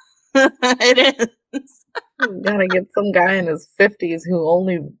 Yeah, it is. You gotta get some guy in his 50s who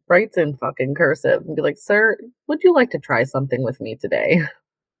only writes in fucking cursive and be like, sir, would you like to try something with me today?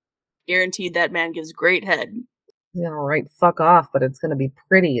 Guaranteed that man gives great head. He's gonna write fuck off, but it's gonna be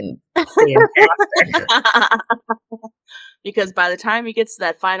pretty and fantastic. Because by the time he gets to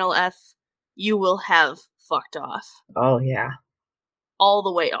that final F, you will have fucked off. Oh, yeah. All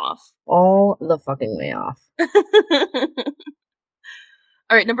the way off. All the fucking way off.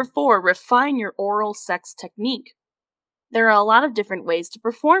 All right, number 4, refine your oral sex technique. There are a lot of different ways to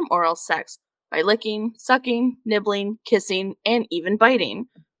perform oral sex by licking, sucking, nibbling, kissing, and even biting.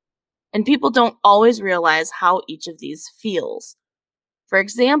 And people don't always realize how each of these feels. For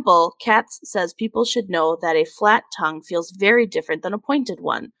example, Katz says people should know that a flat tongue feels very different than a pointed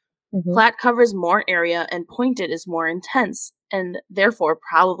one. Mm-hmm. Flat covers more area and pointed is more intense, and therefore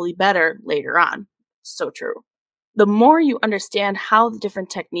probably better later on. So true. The more you understand how the different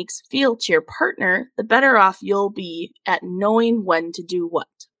techniques feel to your partner, the better off you'll be at knowing when to do what.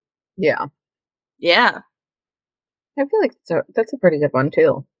 Yeah. Yeah. I feel like that's a pretty good one,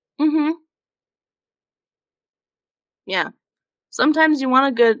 too. Mm-hmm. Yeah. Sometimes you want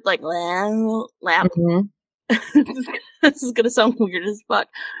a good, like, lap. Mm-hmm. This is gonna sound weird as fuck.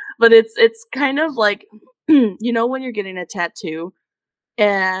 But it's kind of like, you know when you're getting a tattoo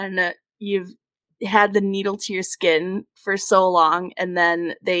and you've had the needle to your skin for so long, and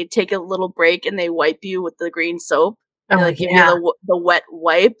then they take a little break and they wipe you with the green soap. Oh, They like give you yeah. the wet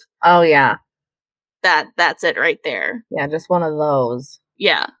wipe. Oh, yeah. That's it right there. Yeah, just one of those.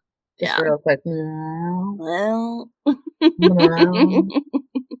 Yeah. Just Yeah. real quick. No. Well, No.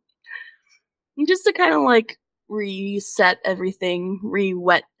 just to kind of like reset everything,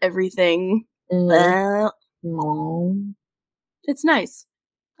 re-wet everything. Mm, Well, no. it's nice.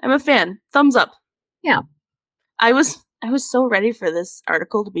 I'm a fan. Thumbs up. Yeah. I was so ready for this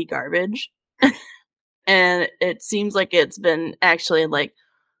article to be garbage. And it seems like it's been actually like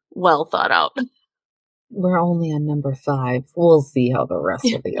well thought out. We're only on number 5. We'll see how the rest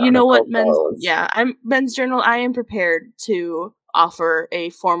of the You know what, article goes. Men's Journal, I am prepared to offer a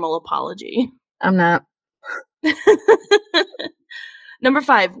formal apology. I'm not. Number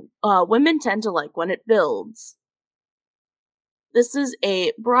 5, women tend to like when it builds. This is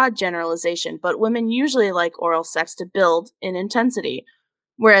a broad generalization, but women usually like oral sex to build in intensity,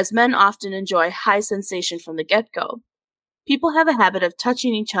 whereas men often enjoy high sensation from the get-go. People have a habit of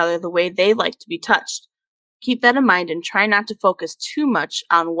touching each other the way they like to be touched. Keep that in mind and try not to focus too much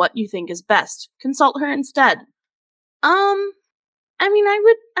on what you think is best. Consult her instead. I mean, I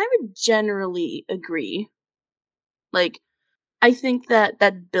would generally agree. Like, I think that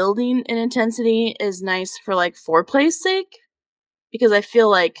building in intensity is nice for like foreplay's sake, because I feel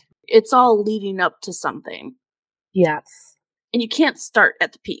like it's all leading up to something. Yes. And you can't start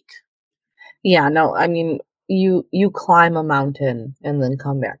at the peak. Yeah, no, I mean, you climb a mountain and then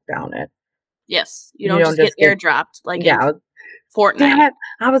come back down it. Yes. You don't just get airdropped like in Fortnite. Damn it,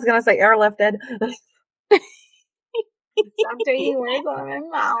 I was going to say airlifted. Stop taking words out of my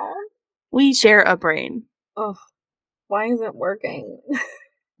mouth. We share a brain. Oh, why is it working?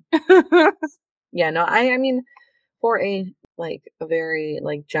 Yeah, no, I mean, for a very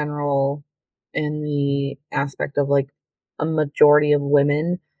like general in the aspect of like a majority of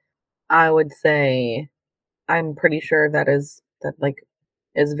women, I would say I'm pretty sure that is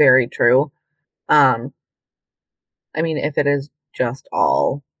very true. I mean, if it is just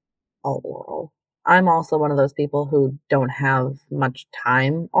all oral. I'm also one of those people who don't have much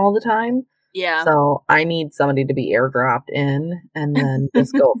time all the time. Yeah. So I need somebody to be airdropped in and then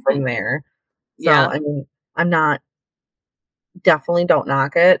just go from there. So, Yeah. I mean, definitely don't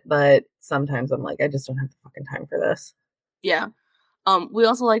knock it, but sometimes I'm like, I just don't have the fucking time for this. Yeah. We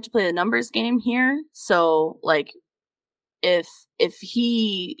also like to play the numbers game here. So, like, if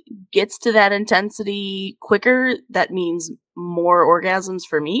he gets to that intensity quicker, that means more orgasms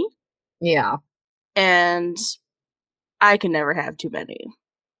for me. Yeah. And I can never have too many.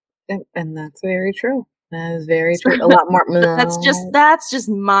 And that's very true. That is very true. A lot more. That's just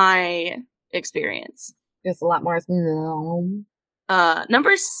my experience. Just a lot more. No.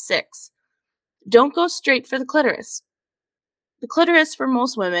 Number 6. Don't go straight for the clitoris. The clitoris for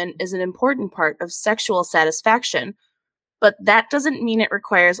most women is an important part of sexual satisfaction, but that doesn't mean it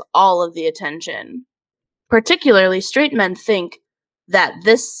requires all of the attention. Particularly, straight men think that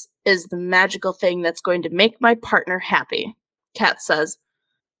this is the magical thing that's going to make my partner happy, Kat says,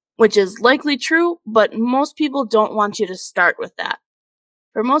 which is likely true, but most people don't want you to start with that.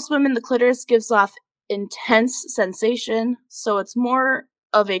 For most women, the clitoris gives off intense sensation, so it's more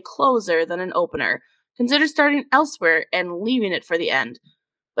of a closer than an opener. Consider starting elsewhere and leaving it for the end.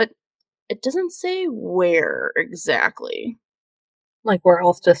 But it doesn't say where exactly. Like where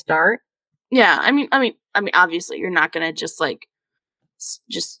else to start? Yeah, I mean, obviously you're not gonna just like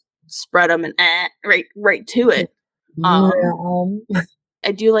just spread them and right to it.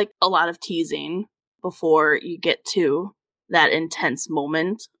 I do like a lot of teasing before you get to that intense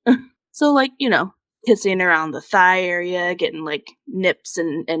moment. So, like, kissing around the thigh area, getting like nips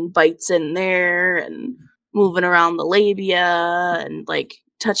and bites in there, and moving around the labia, and like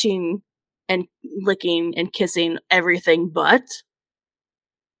touching and licking and kissing everything but.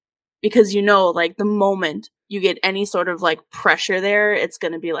 Because like the moment you get any sort of like pressure there, it's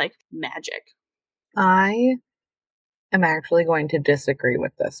going to be like magic. I am actually going to disagree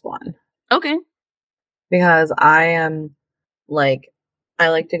with this one. Okay. Because I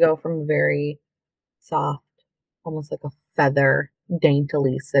like to go from very soft, almost like a feather,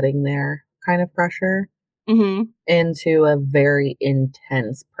 daintily sitting there kind of pressure, into a very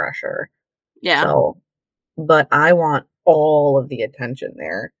intense pressure. Yeah. So, but I want all of the attention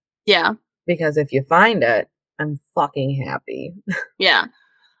there. Yeah. Because if you find it, I'm fucking happy. Yeah.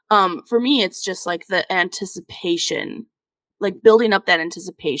 For me, it's just like the anticipation, like building up that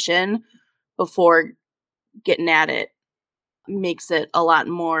anticipation before getting at it makes it a lot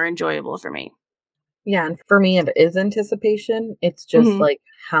more enjoyable for me. Yeah, and for me, it is anticipation. It's just Mhm. like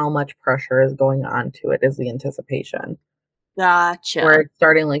how much pressure is going on to it is the anticipation. Where Gotcha. it's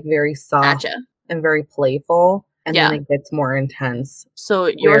starting like very soft Gotcha. and very playful, and then Yeah. it gets more intense. So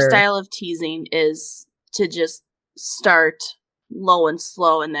your Where, style of teasing is to just start low and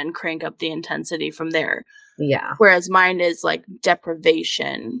slow and then crank up the intensity from there. yeah. Whereas mine is like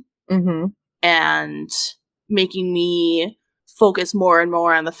deprivation Mm-hmm. and making me focus more and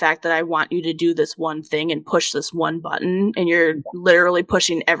more on the fact that I want you to do this one thing and push this one button, and you're literally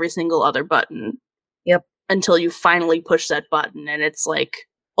pushing every single other button Yep. until you finally push that button, and it's like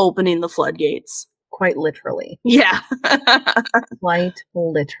opening the floodgates. Quite literally. Yeah. Quite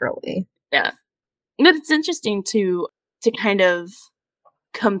literally. Yeah. But it's interesting to kind of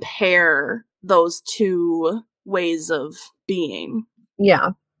compare those two ways of being.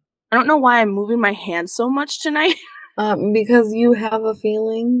 Yeah. I don't know why I'm moving my hands so much tonight. Because you have a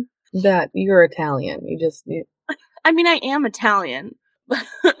feeling that you're Italian. I mean, I am Italian.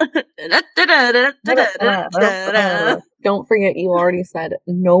 Don't forget, you already said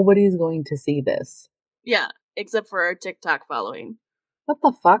nobody's going to see this. Yeah, except for our TikTok following. What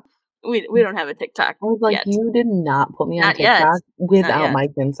the fuck? We don't have a TikTok I was like, yet. you did not put me on Not yet. TikTok without yet. my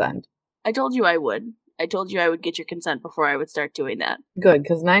consent. I told you I would. I told you I would get your consent before I would start doing that. Good,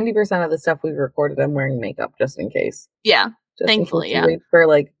 because 90% of the stuff we've recorded, I'm wearing makeup just in case. Yeah, Just thankfully, in case you yeah. wait for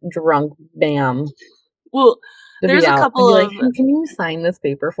like drunk Bam Well, to there's be a out couple and of be like, hey, can you sign this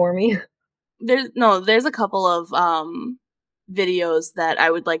paper for me? there's a couple of videos that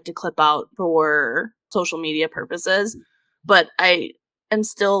I would like to clip out for social media purposes, but I am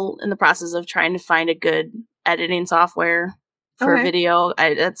still in the process of trying to find a good editing software for Okay. video.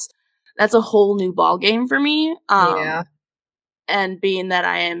 That's a whole new ball game for me. Yeah. And being that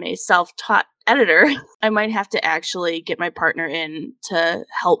I am a self-taught editor, I might have to actually get my partner in to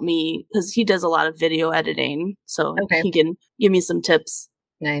help me because he does a lot of video editing, so Okay. he can give me some tips.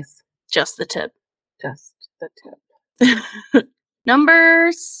 Nice. Just the tip. Just the tip.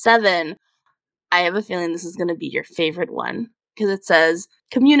 Number 7. I have a feeling this is going to be your favorite one because it says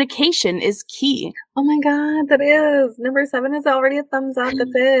communication is key. Oh my god, that is. Number 7 is already a thumbs up. That's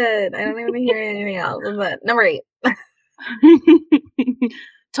it. I don't even hear anything else. But number 8.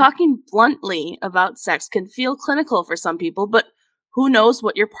 Talking bluntly about sex can feel clinical for some people, but who knows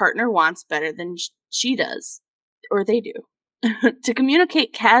what your partner wants better than she does, or they do. To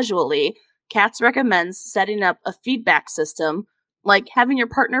communicate casually, Katz recommends setting up a feedback system, like having your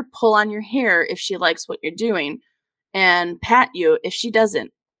partner pull on your hair if she likes what you're doing, and pat you if she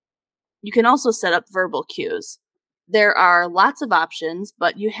doesn't. You can also set up verbal cues. There are lots of options,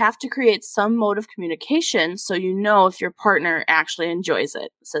 but you have to create some mode of communication so you know if your partner actually enjoys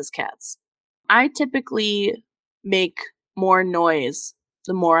it, says Katz. I typically make more noise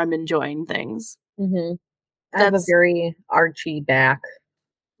the more I'm enjoying things. Mm-hmm. I have a very archy back.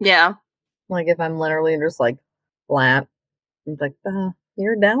 Yeah. Like if I'm literally just like flat, it's like,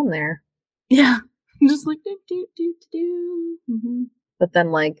 you're down there. Yeah. Just like do. Mm-hmm. But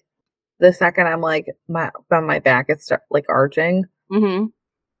then like the second I'm like on my back, it's like arching. Mm-hmm.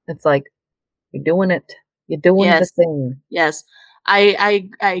 It's like you're doing it. You're doing the thing. Yes. I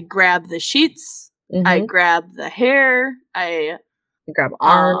grab the sheets. Mm-hmm. I grab the hair. I grab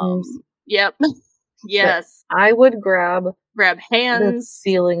arms. Yep. Yes. But I would grab hands. The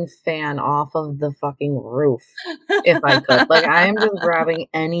ceiling fan off of the fucking roof if I could. Like I am just grabbing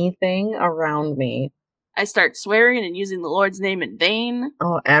anything around me. I start swearing and using the Lord's name in vain.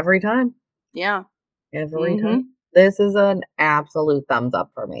 Oh, every time. Yeah. Every time. This is an absolute thumbs up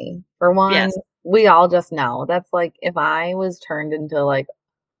for me. For one, we all just know. That's like if I was turned into like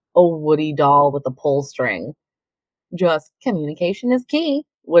a Woody doll with a pull string, just communication is key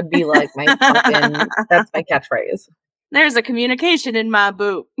would be like my fucking, that's my catchphrase. There's a communication in my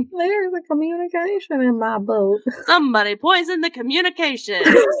boot. There's a communication in my boot. Somebody poison the communication.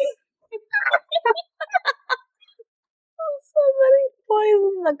 Somebody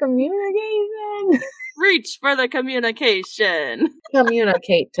poison the communication. Reach for the communication.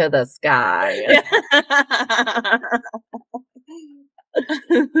 Communicate to the sky.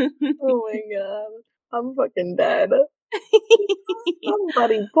 Oh my god. I'm fucking dead.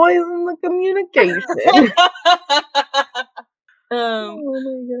 Somebody poison the communication. Oh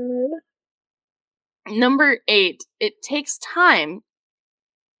my god. Number 8. It takes time.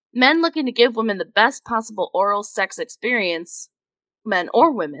 Men looking to give women the best possible oral sex experience, men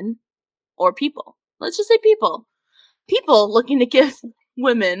or women, or people. Let's just say people. People looking to give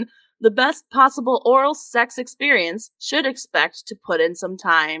women the best possible oral sex experience should expect to put in some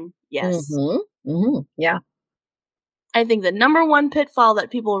time. Yes. Mm-hmm. Mm-hmm. Yeah. I think the number one pitfall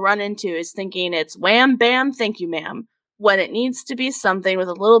that people run into is thinking it's wham, bam, thank you, ma'am, when it needs to be something with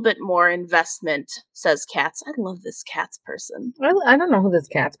a little bit more investment, says Katz. I love this Katz person. I don't know who this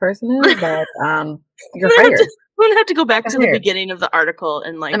Katz person is, but you're I'm hired. gonna have to go back to the hired. beginning of the article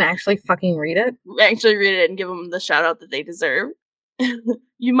and like And actually fucking read it. actually read it and give them the shout out that they deserve.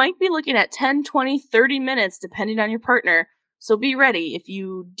 You might be looking at 10, 20, 30 minutes depending on your partner, so be ready. If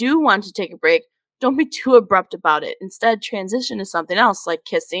you do want to take a break, don't be too abrupt about it. Instead, transition to something else like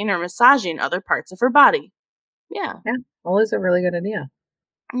kissing or massaging other parts of her body. Yeah. Always a really good idea.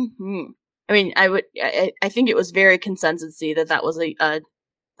 Mm-hmm. I mean, I think it was very consensus-y that was a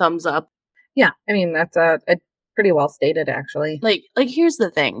thumbs up. Yeah, I mean, that's a pretty well stated, actually. Like here's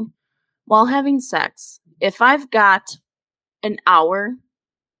the thing. While having sex, if I've got an hour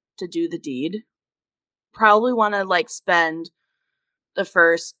to do the deed, probably want to like spend the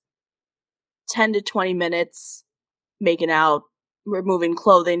first 10 to 20 minutes making out, removing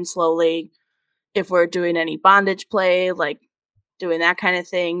clothing slowly. If we're doing any bondage play, like doing that kind of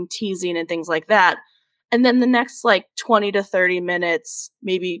thing, teasing and things like that. And then the next like 20 to 30 minutes,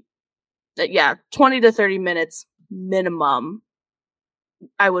 maybe, 20 to 30 minutes minimum,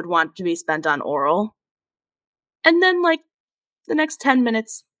 I would want to be spent on oral. And then like the next 10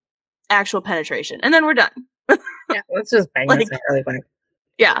 minutes, actual penetration. And then we're done. Yeah, let's just bang this out really quick.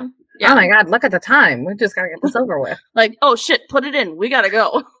 Yeah. Oh my God, look at the time. We just gotta get this over with. Like, oh shit, put it in. We gotta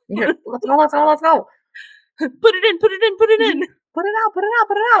go. Here, let's go. Put it in. Put it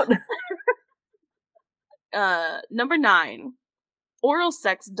out. Number 9. Oral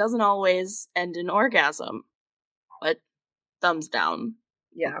sex doesn't always end in orgasm. But thumbs down.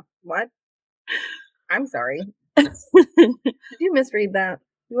 Yeah. What? I'm sorry. Did you misread that?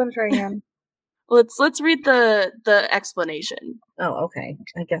 You want to try again? Let's read the explanation. Oh, okay.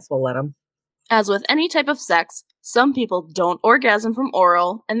 I guess we'll let them. As with any type of sex, some people don't orgasm from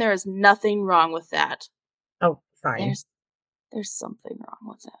oral, and there is nothing wrong with that. Oh, fine. There's something wrong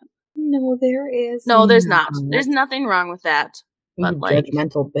with that. No, there is. No, there's not. There's nothing wrong with that. But like,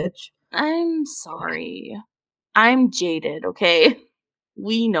 judgmental bitch. I'm sorry. I'm jaded, okay?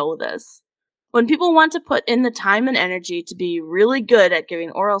 We know this. When people want to put in the time and energy to be really good at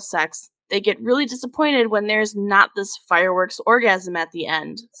giving oral sex, they get really disappointed when there's not this fireworks orgasm at the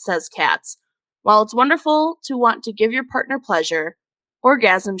end, says Katz. While it's wonderful to want to give your partner pleasure,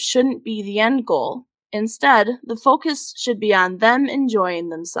 orgasm shouldn't be the end goal. Instead, the focus should be on them enjoying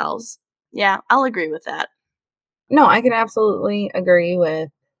themselves. Yeah, I'll agree with that. No, I can absolutely agree with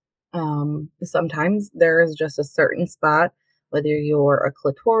sometimes there is just a certain spot, whether you're a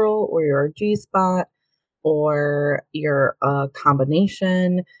clitoral or you're a G-spot or you're a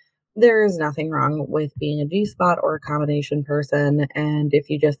combination. There is nothing wrong with being a G-spot or a combination person, and if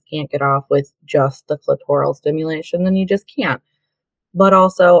you just can't get off with just the clitoral stimulation, then you just can't. But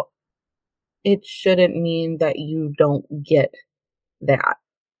also, it shouldn't mean that you don't get that.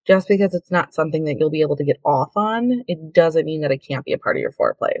 Just because it's not something that you'll be able to get off on, it doesn't mean that it can't be a part of your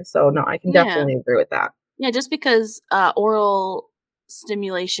foreplay. So, no, I can definitely agree with that. Yeah, just because oral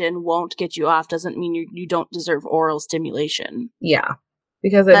stimulation won't get you off doesn't mean you don't deserve oral stimulation. Yeah.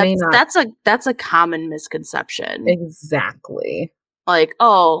 Because it may not. That's a common misconception. Exactly. Like,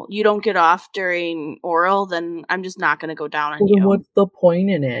 oh, you don't get off during oral, then I'm just not going to go down on you. What's the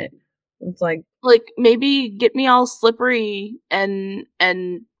point in it? It's like maybe get me all slippery and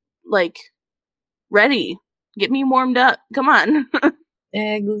like ready. Get me warmed up. Come on.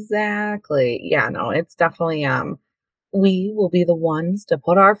 Exactly. Yeah, no, it's definitely we will be the ones to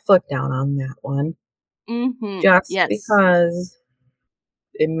put our foot down on that one. Mm-hmm. Just because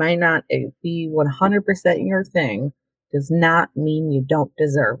it might not be 100% your thing does not mean you don't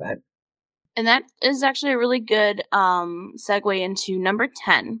deserve it. And that is actually a really good segue into number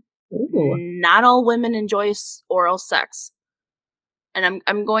 10. Ooh. Not all women enjoy oral sex. And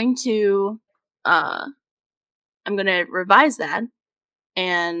I'm going to revise that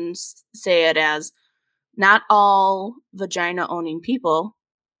and say it as not all vagina owning people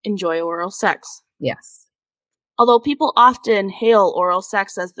enjoy oral sex. Yes. Although people often hail oral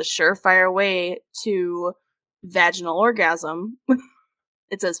sex as the surefire way to vaginal orgasm,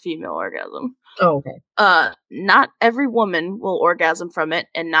 it says female orgasm. Oh, okay. Not every woman will orgasm from it,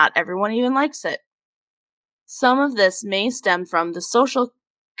 and not everyone even likes it. Some of this may stem from the social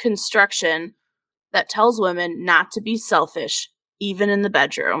construction that tells women not to be selfish, even in the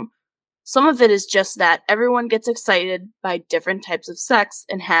bedroom. Some of it is just that everyone gets excited by different types of sex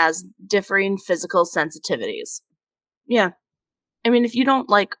and has differing physical sensitivities. Yeah. I mean, if you don't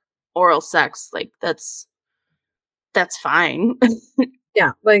like oral sex, like that's fine.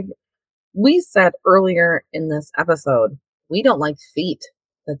 Yeah, like we said earlier in this episode, we don't like feet.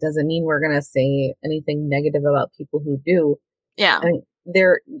 That doesn't mean we're going to say anything negative about people who do. Yeah. I mean,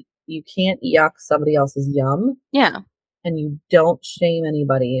 you can't yuck somebody else's yum. Yeah. And you don't shame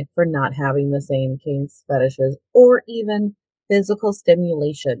anybody for not having the same kinks, fetishes, or even physical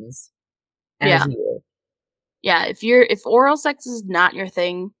stimulations as you. Yeah, if oral sex is not your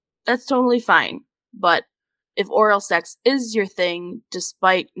thing, that's totally fine. But if oral sex is your thing,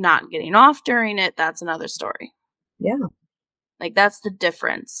 despite not getting off during it, that's another story. Yeah. Like, that's the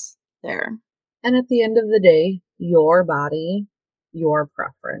difference there. And at the end of the day, your body, your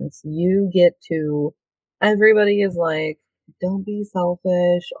preference. You get to, everybody is like, don't be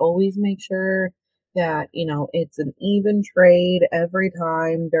selfish. Always make sure that, it's an even trade every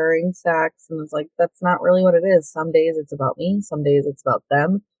time during sex. And it's like, that's not really what it is. Some days it's about me. Some days it's about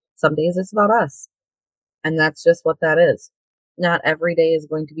them. Some days it's about us. And that's just what that is. Not every day is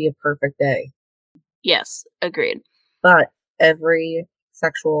going to be a perfect day. Yes, agreed. But every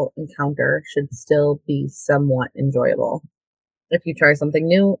sexual encounter should still be somewhat enjoyable. If you try something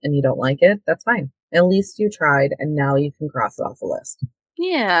new and you don't like it, that's fine. At least you tried, and now you can cross it off the list.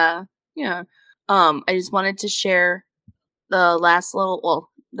 Yeah. I just wanted to share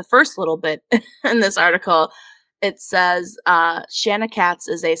the first little bit in this article. It says Shanna Katz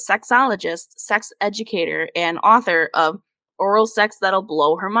is a sexologist, sex educator, and author of Oral Sex That'll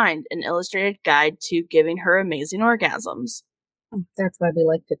Blow Her Mind, an illustrated guide to giving her amazing orgasms. That's why we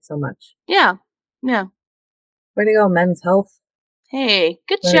liked it so much. Yeah. Way to go, Men's Health. Hey,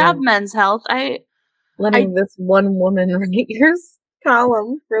 good job, Men's Health. Letting this one woman write your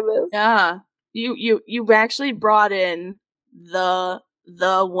column for this. Yeah. You actually brought in the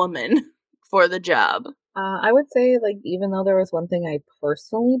woman for the job. I would say, even though there was one thing I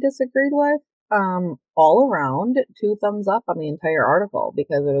personally disagreed with, all around, 2 thumbs up on the entire article,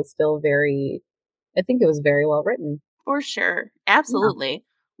 because it was still I think it was very well written. For sure. Absolutely. Yeah.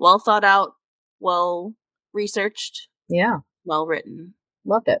 Well thought out, well researched. Yeah. Well written.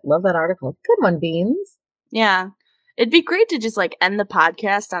 Loved it. Love that article. Good one, Beans. Yeah. It'd be great to just end the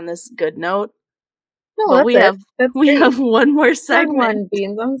podcast on this good note. No, but that's we have one more segment. Good one,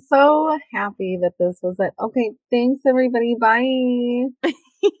 Beans. I'm so happy that this was it. Okay, thanks everybody. Bye.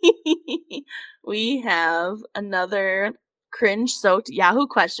 We have another cringe-soaked Yahoo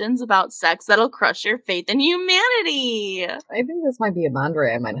questions about sex that'll crush your faith in humanity. I think this might be a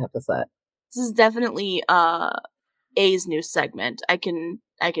boundary I might have to set. This is definitely A's new segment. I can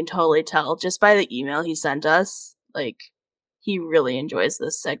totally tell just by the email he sent us. He really enjoys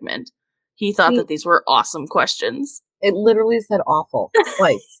this segment. He thought that these were awesome questions. It literally said awful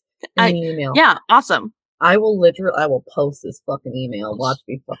twice in the email. Yeah, awesome. I will post this fucking email. Watch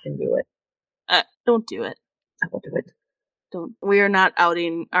me fucking do it. Don't do it. I will do it. Don't. We are not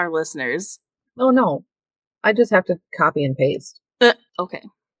outing our listeners. Oh, no. I just have to copy and paste. Okay.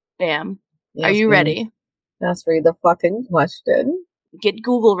 Bam. Yes, are you ready? Let's read the fucking question. Get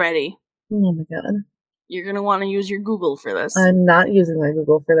Google ready. Oh my god. You're going to want to use your Google for this. I'm not using my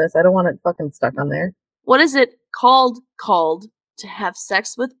Google for this. I don't want it fucking stuck on there. What is it called to have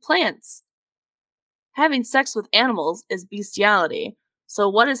sex with plants? Having sex with animals is bestiality. So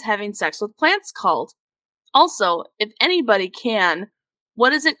what is having sex with plants called? Also, if anybody can,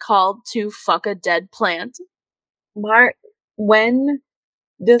 what is it called to fuck a dead plant? When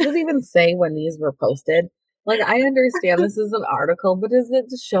does it even say when these were posted? I understand this is an article, but does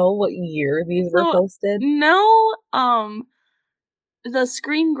it show what year these were posted? No, the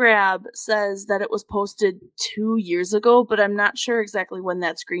screen grab says that it was posted 2 years ago, but I'm not sure exactly when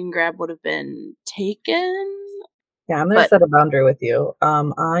that screen grab would have been taken. Yeah, I'm going to set a boundary with you.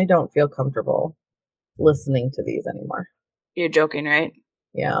 I don't feel comfortable listening to these anymore. You're joking, right?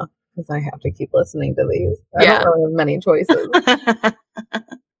 Yeah, because I have to keep listening to these. I don't really have many choices. I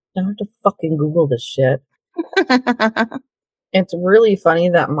have to fucking Google this shit. It's really funny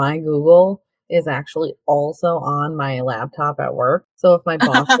that my Google is actually also on my laptop at work. So if my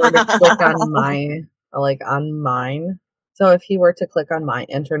boss were to click on mine, so if he were to click on my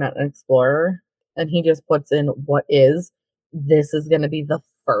Internet Explorer and he just puts in this is going to be the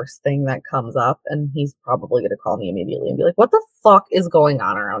first thing that comes up, and he's probably going to call me immediately and be like, what the fuck is going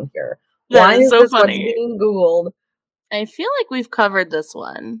on around here? Why is so this funny. What's being Googled? I feel like we've covered this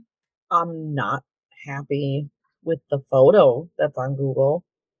one. I'm not happy with the photo that's on Google.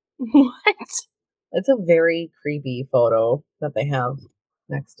 What? It's a very creepy photo that they have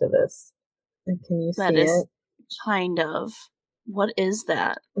next to this. And can you see it? Kind of. What is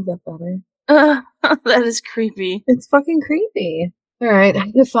that? Is that better? That is creepy. It's fucking creepy. All right,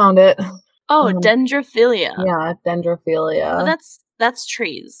 I just found it. Oh, dendrophilia. Yeah, dendrophilia. Oh, that's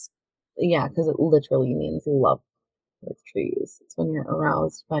trees. Yeah, because it literally means love with trees. It's when you're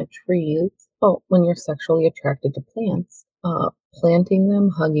aroused by trees. Oh, when you're sexually attracted to plants. Planting them,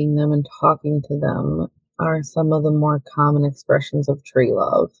 hugging them, and talking to them are some of the more common expressions of tree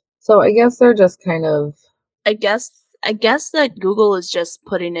love. So I guess they're just kind of I guess that Google is just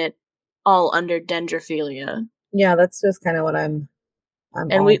putting it all under dendrophilia. yeah, that's just kind of what I'm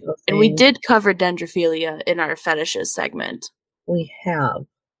And we also and we saying. did cover dendrophilia in our fetishes segment. We have.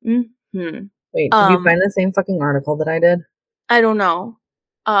 Hmm. Wait, did you find the same fucking article that I did? I don't know.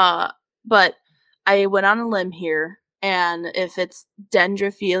 But I went on a limb here, and if it's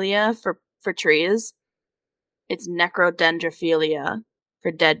dendrophilia for trees, it's necrodendrophilia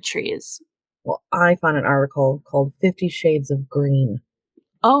for dead trees. Well, I found an article called 50 Shades of Green.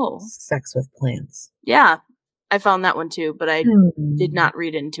 Oh. Sex with Plants. Yeah. I found that one too, but I did Hmm. not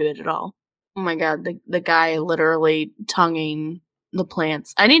read into it at all. Oh my god, the guy literally tonguing the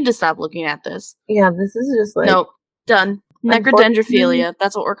plants. I need to stop looking at this. Yeah, this is just like Nope. Done. Necrodendrophilia.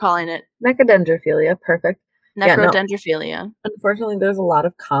 That's what we're calling it. necrodendrophilia. Perfect. Yeah, no. Necrodendrophilia. Unfortunately, there's a lot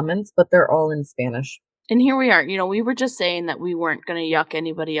of comments, but they're all in Spanish. And here we are. You know, we were just saying that we weren't going to yuck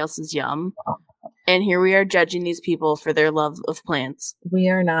anybody else's yum. And here we are judging these people for their love of plants. We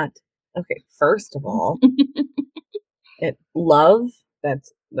are not. Okay, first of all, love,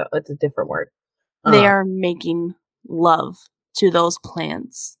 it's a different word. They are making love to those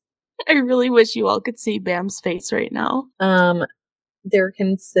plants. I really wish you all could see Bam's face right now. They're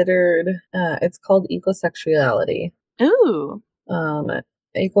considered, it's called ecosexuality. Ooh.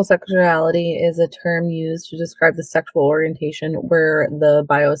 Ecosexuality is a term used to describe the sexual orientation where the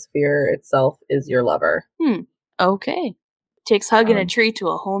biosphere itself is your lover. Okay. Takes hugging a tree to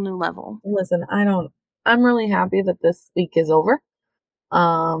a whole new level. Listen, I'm really happy that this week is over.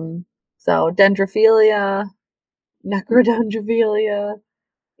 So dendrophilia, necrodendrophilia,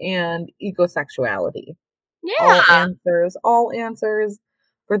 and ecosexuality. Yeah. All answers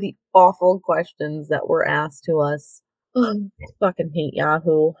for the awful questions that were asked to us. I fucking hate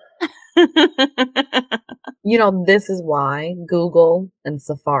Yahoo. You know, this is why Google and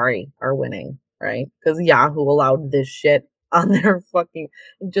Safari are winning, right? Because Yahoo allowed this shit on their fucking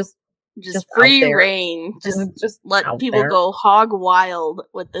just free out there. reign. Just let people there. go hog wild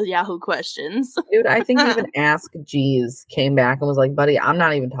with the Yahoo questions. Dude, I think even Ask Jeeves came back and was like, buddy, I'm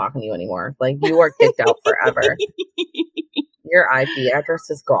not even talking to you anymore. Like, you are kicked out forever. Your IP address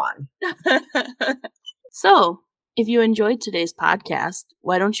is gone. So, if you enjoyed today's podcast,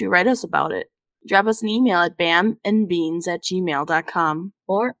 why don't you write us about it? Drop us an email at bamandbeans@gmail.com.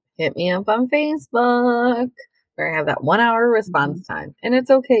 Or hit me up on Facebook, where I have that 1 hour response time. And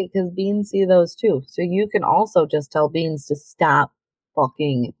it's okay, because Beans see those too. So you can also just tell Beans to stop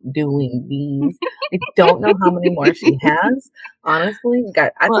fucking doing these. I don't know how many more she has. Honestly,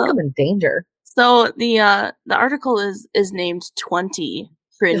 God, I think I'm in danger. So the article is named 20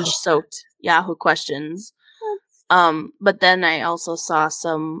 cringe-soaked Yahoo questions. But then I also saw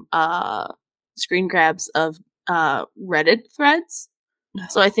some screen grabs of Reddit threads.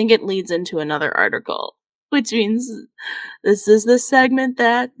 So I think it leads into another article, which means this is the segment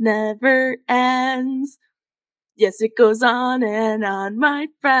that never ends. Yes, it goes on and on, my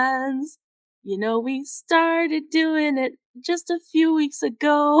friends. You know, we started doing it just a few weeks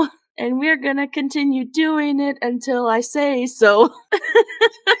ago, and we're gonna continue doing it until I say so.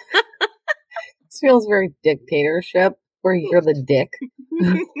 This feels very dictatorship, where you're the dick.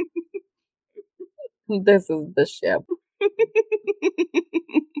 This is the ship.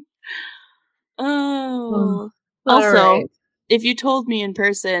 Oh. Also, if you told me in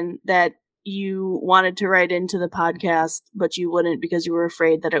person that you wanted to write into the podcast, but you wouldn't because you were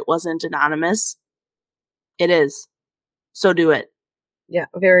afraid that it wasn't anonymous, it is. So do it. Yeah,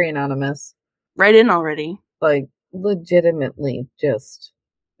 very anonymous. Write in already. Like, legitimately, just,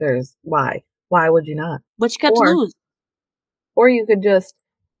 why? Why would you not? What you got to lose? Or you could just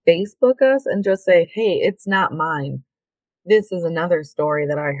Facebook us and just say, hey, it's not mine. This is another story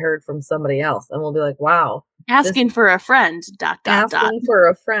that I heard from somebody else. And we'll be like, wow. Asking for a friend, ... Asking for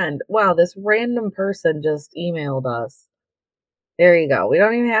a friend. Wow, this random person just emailed us. There you go. We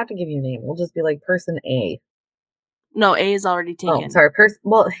don't even have to give you a name. We'll just be like person A. No, A is already taken. Oh, sorry.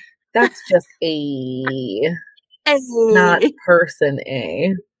 Well, that's just A. Not person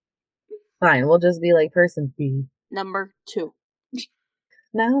A. Fine, we'll just be like person B. Number 2.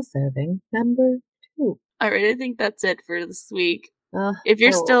 Now serving number 2. Alright, I think that's it for this week. If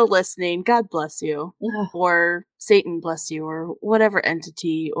you're still listening, God bless you. Or Satan bless you, or whatever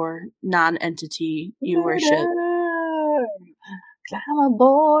entity or non-entity you worship. Climb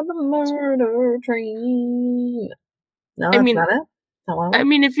aboard the murder train. No, that's not it? I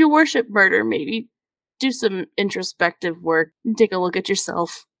mean, if you worship murder, maybe do some introspective work and take a look at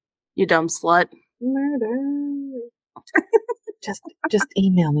yourself, you dumb slut. Murder. Just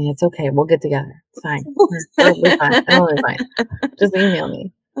email me. It's okay. We'll get together. It's fine. It'll be fine. It'll be fine. Just email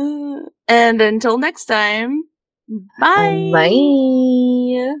me. And until next time, bye.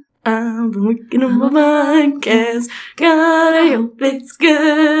 Bye. I've been working on my podcast. God, I hope it's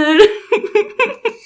good.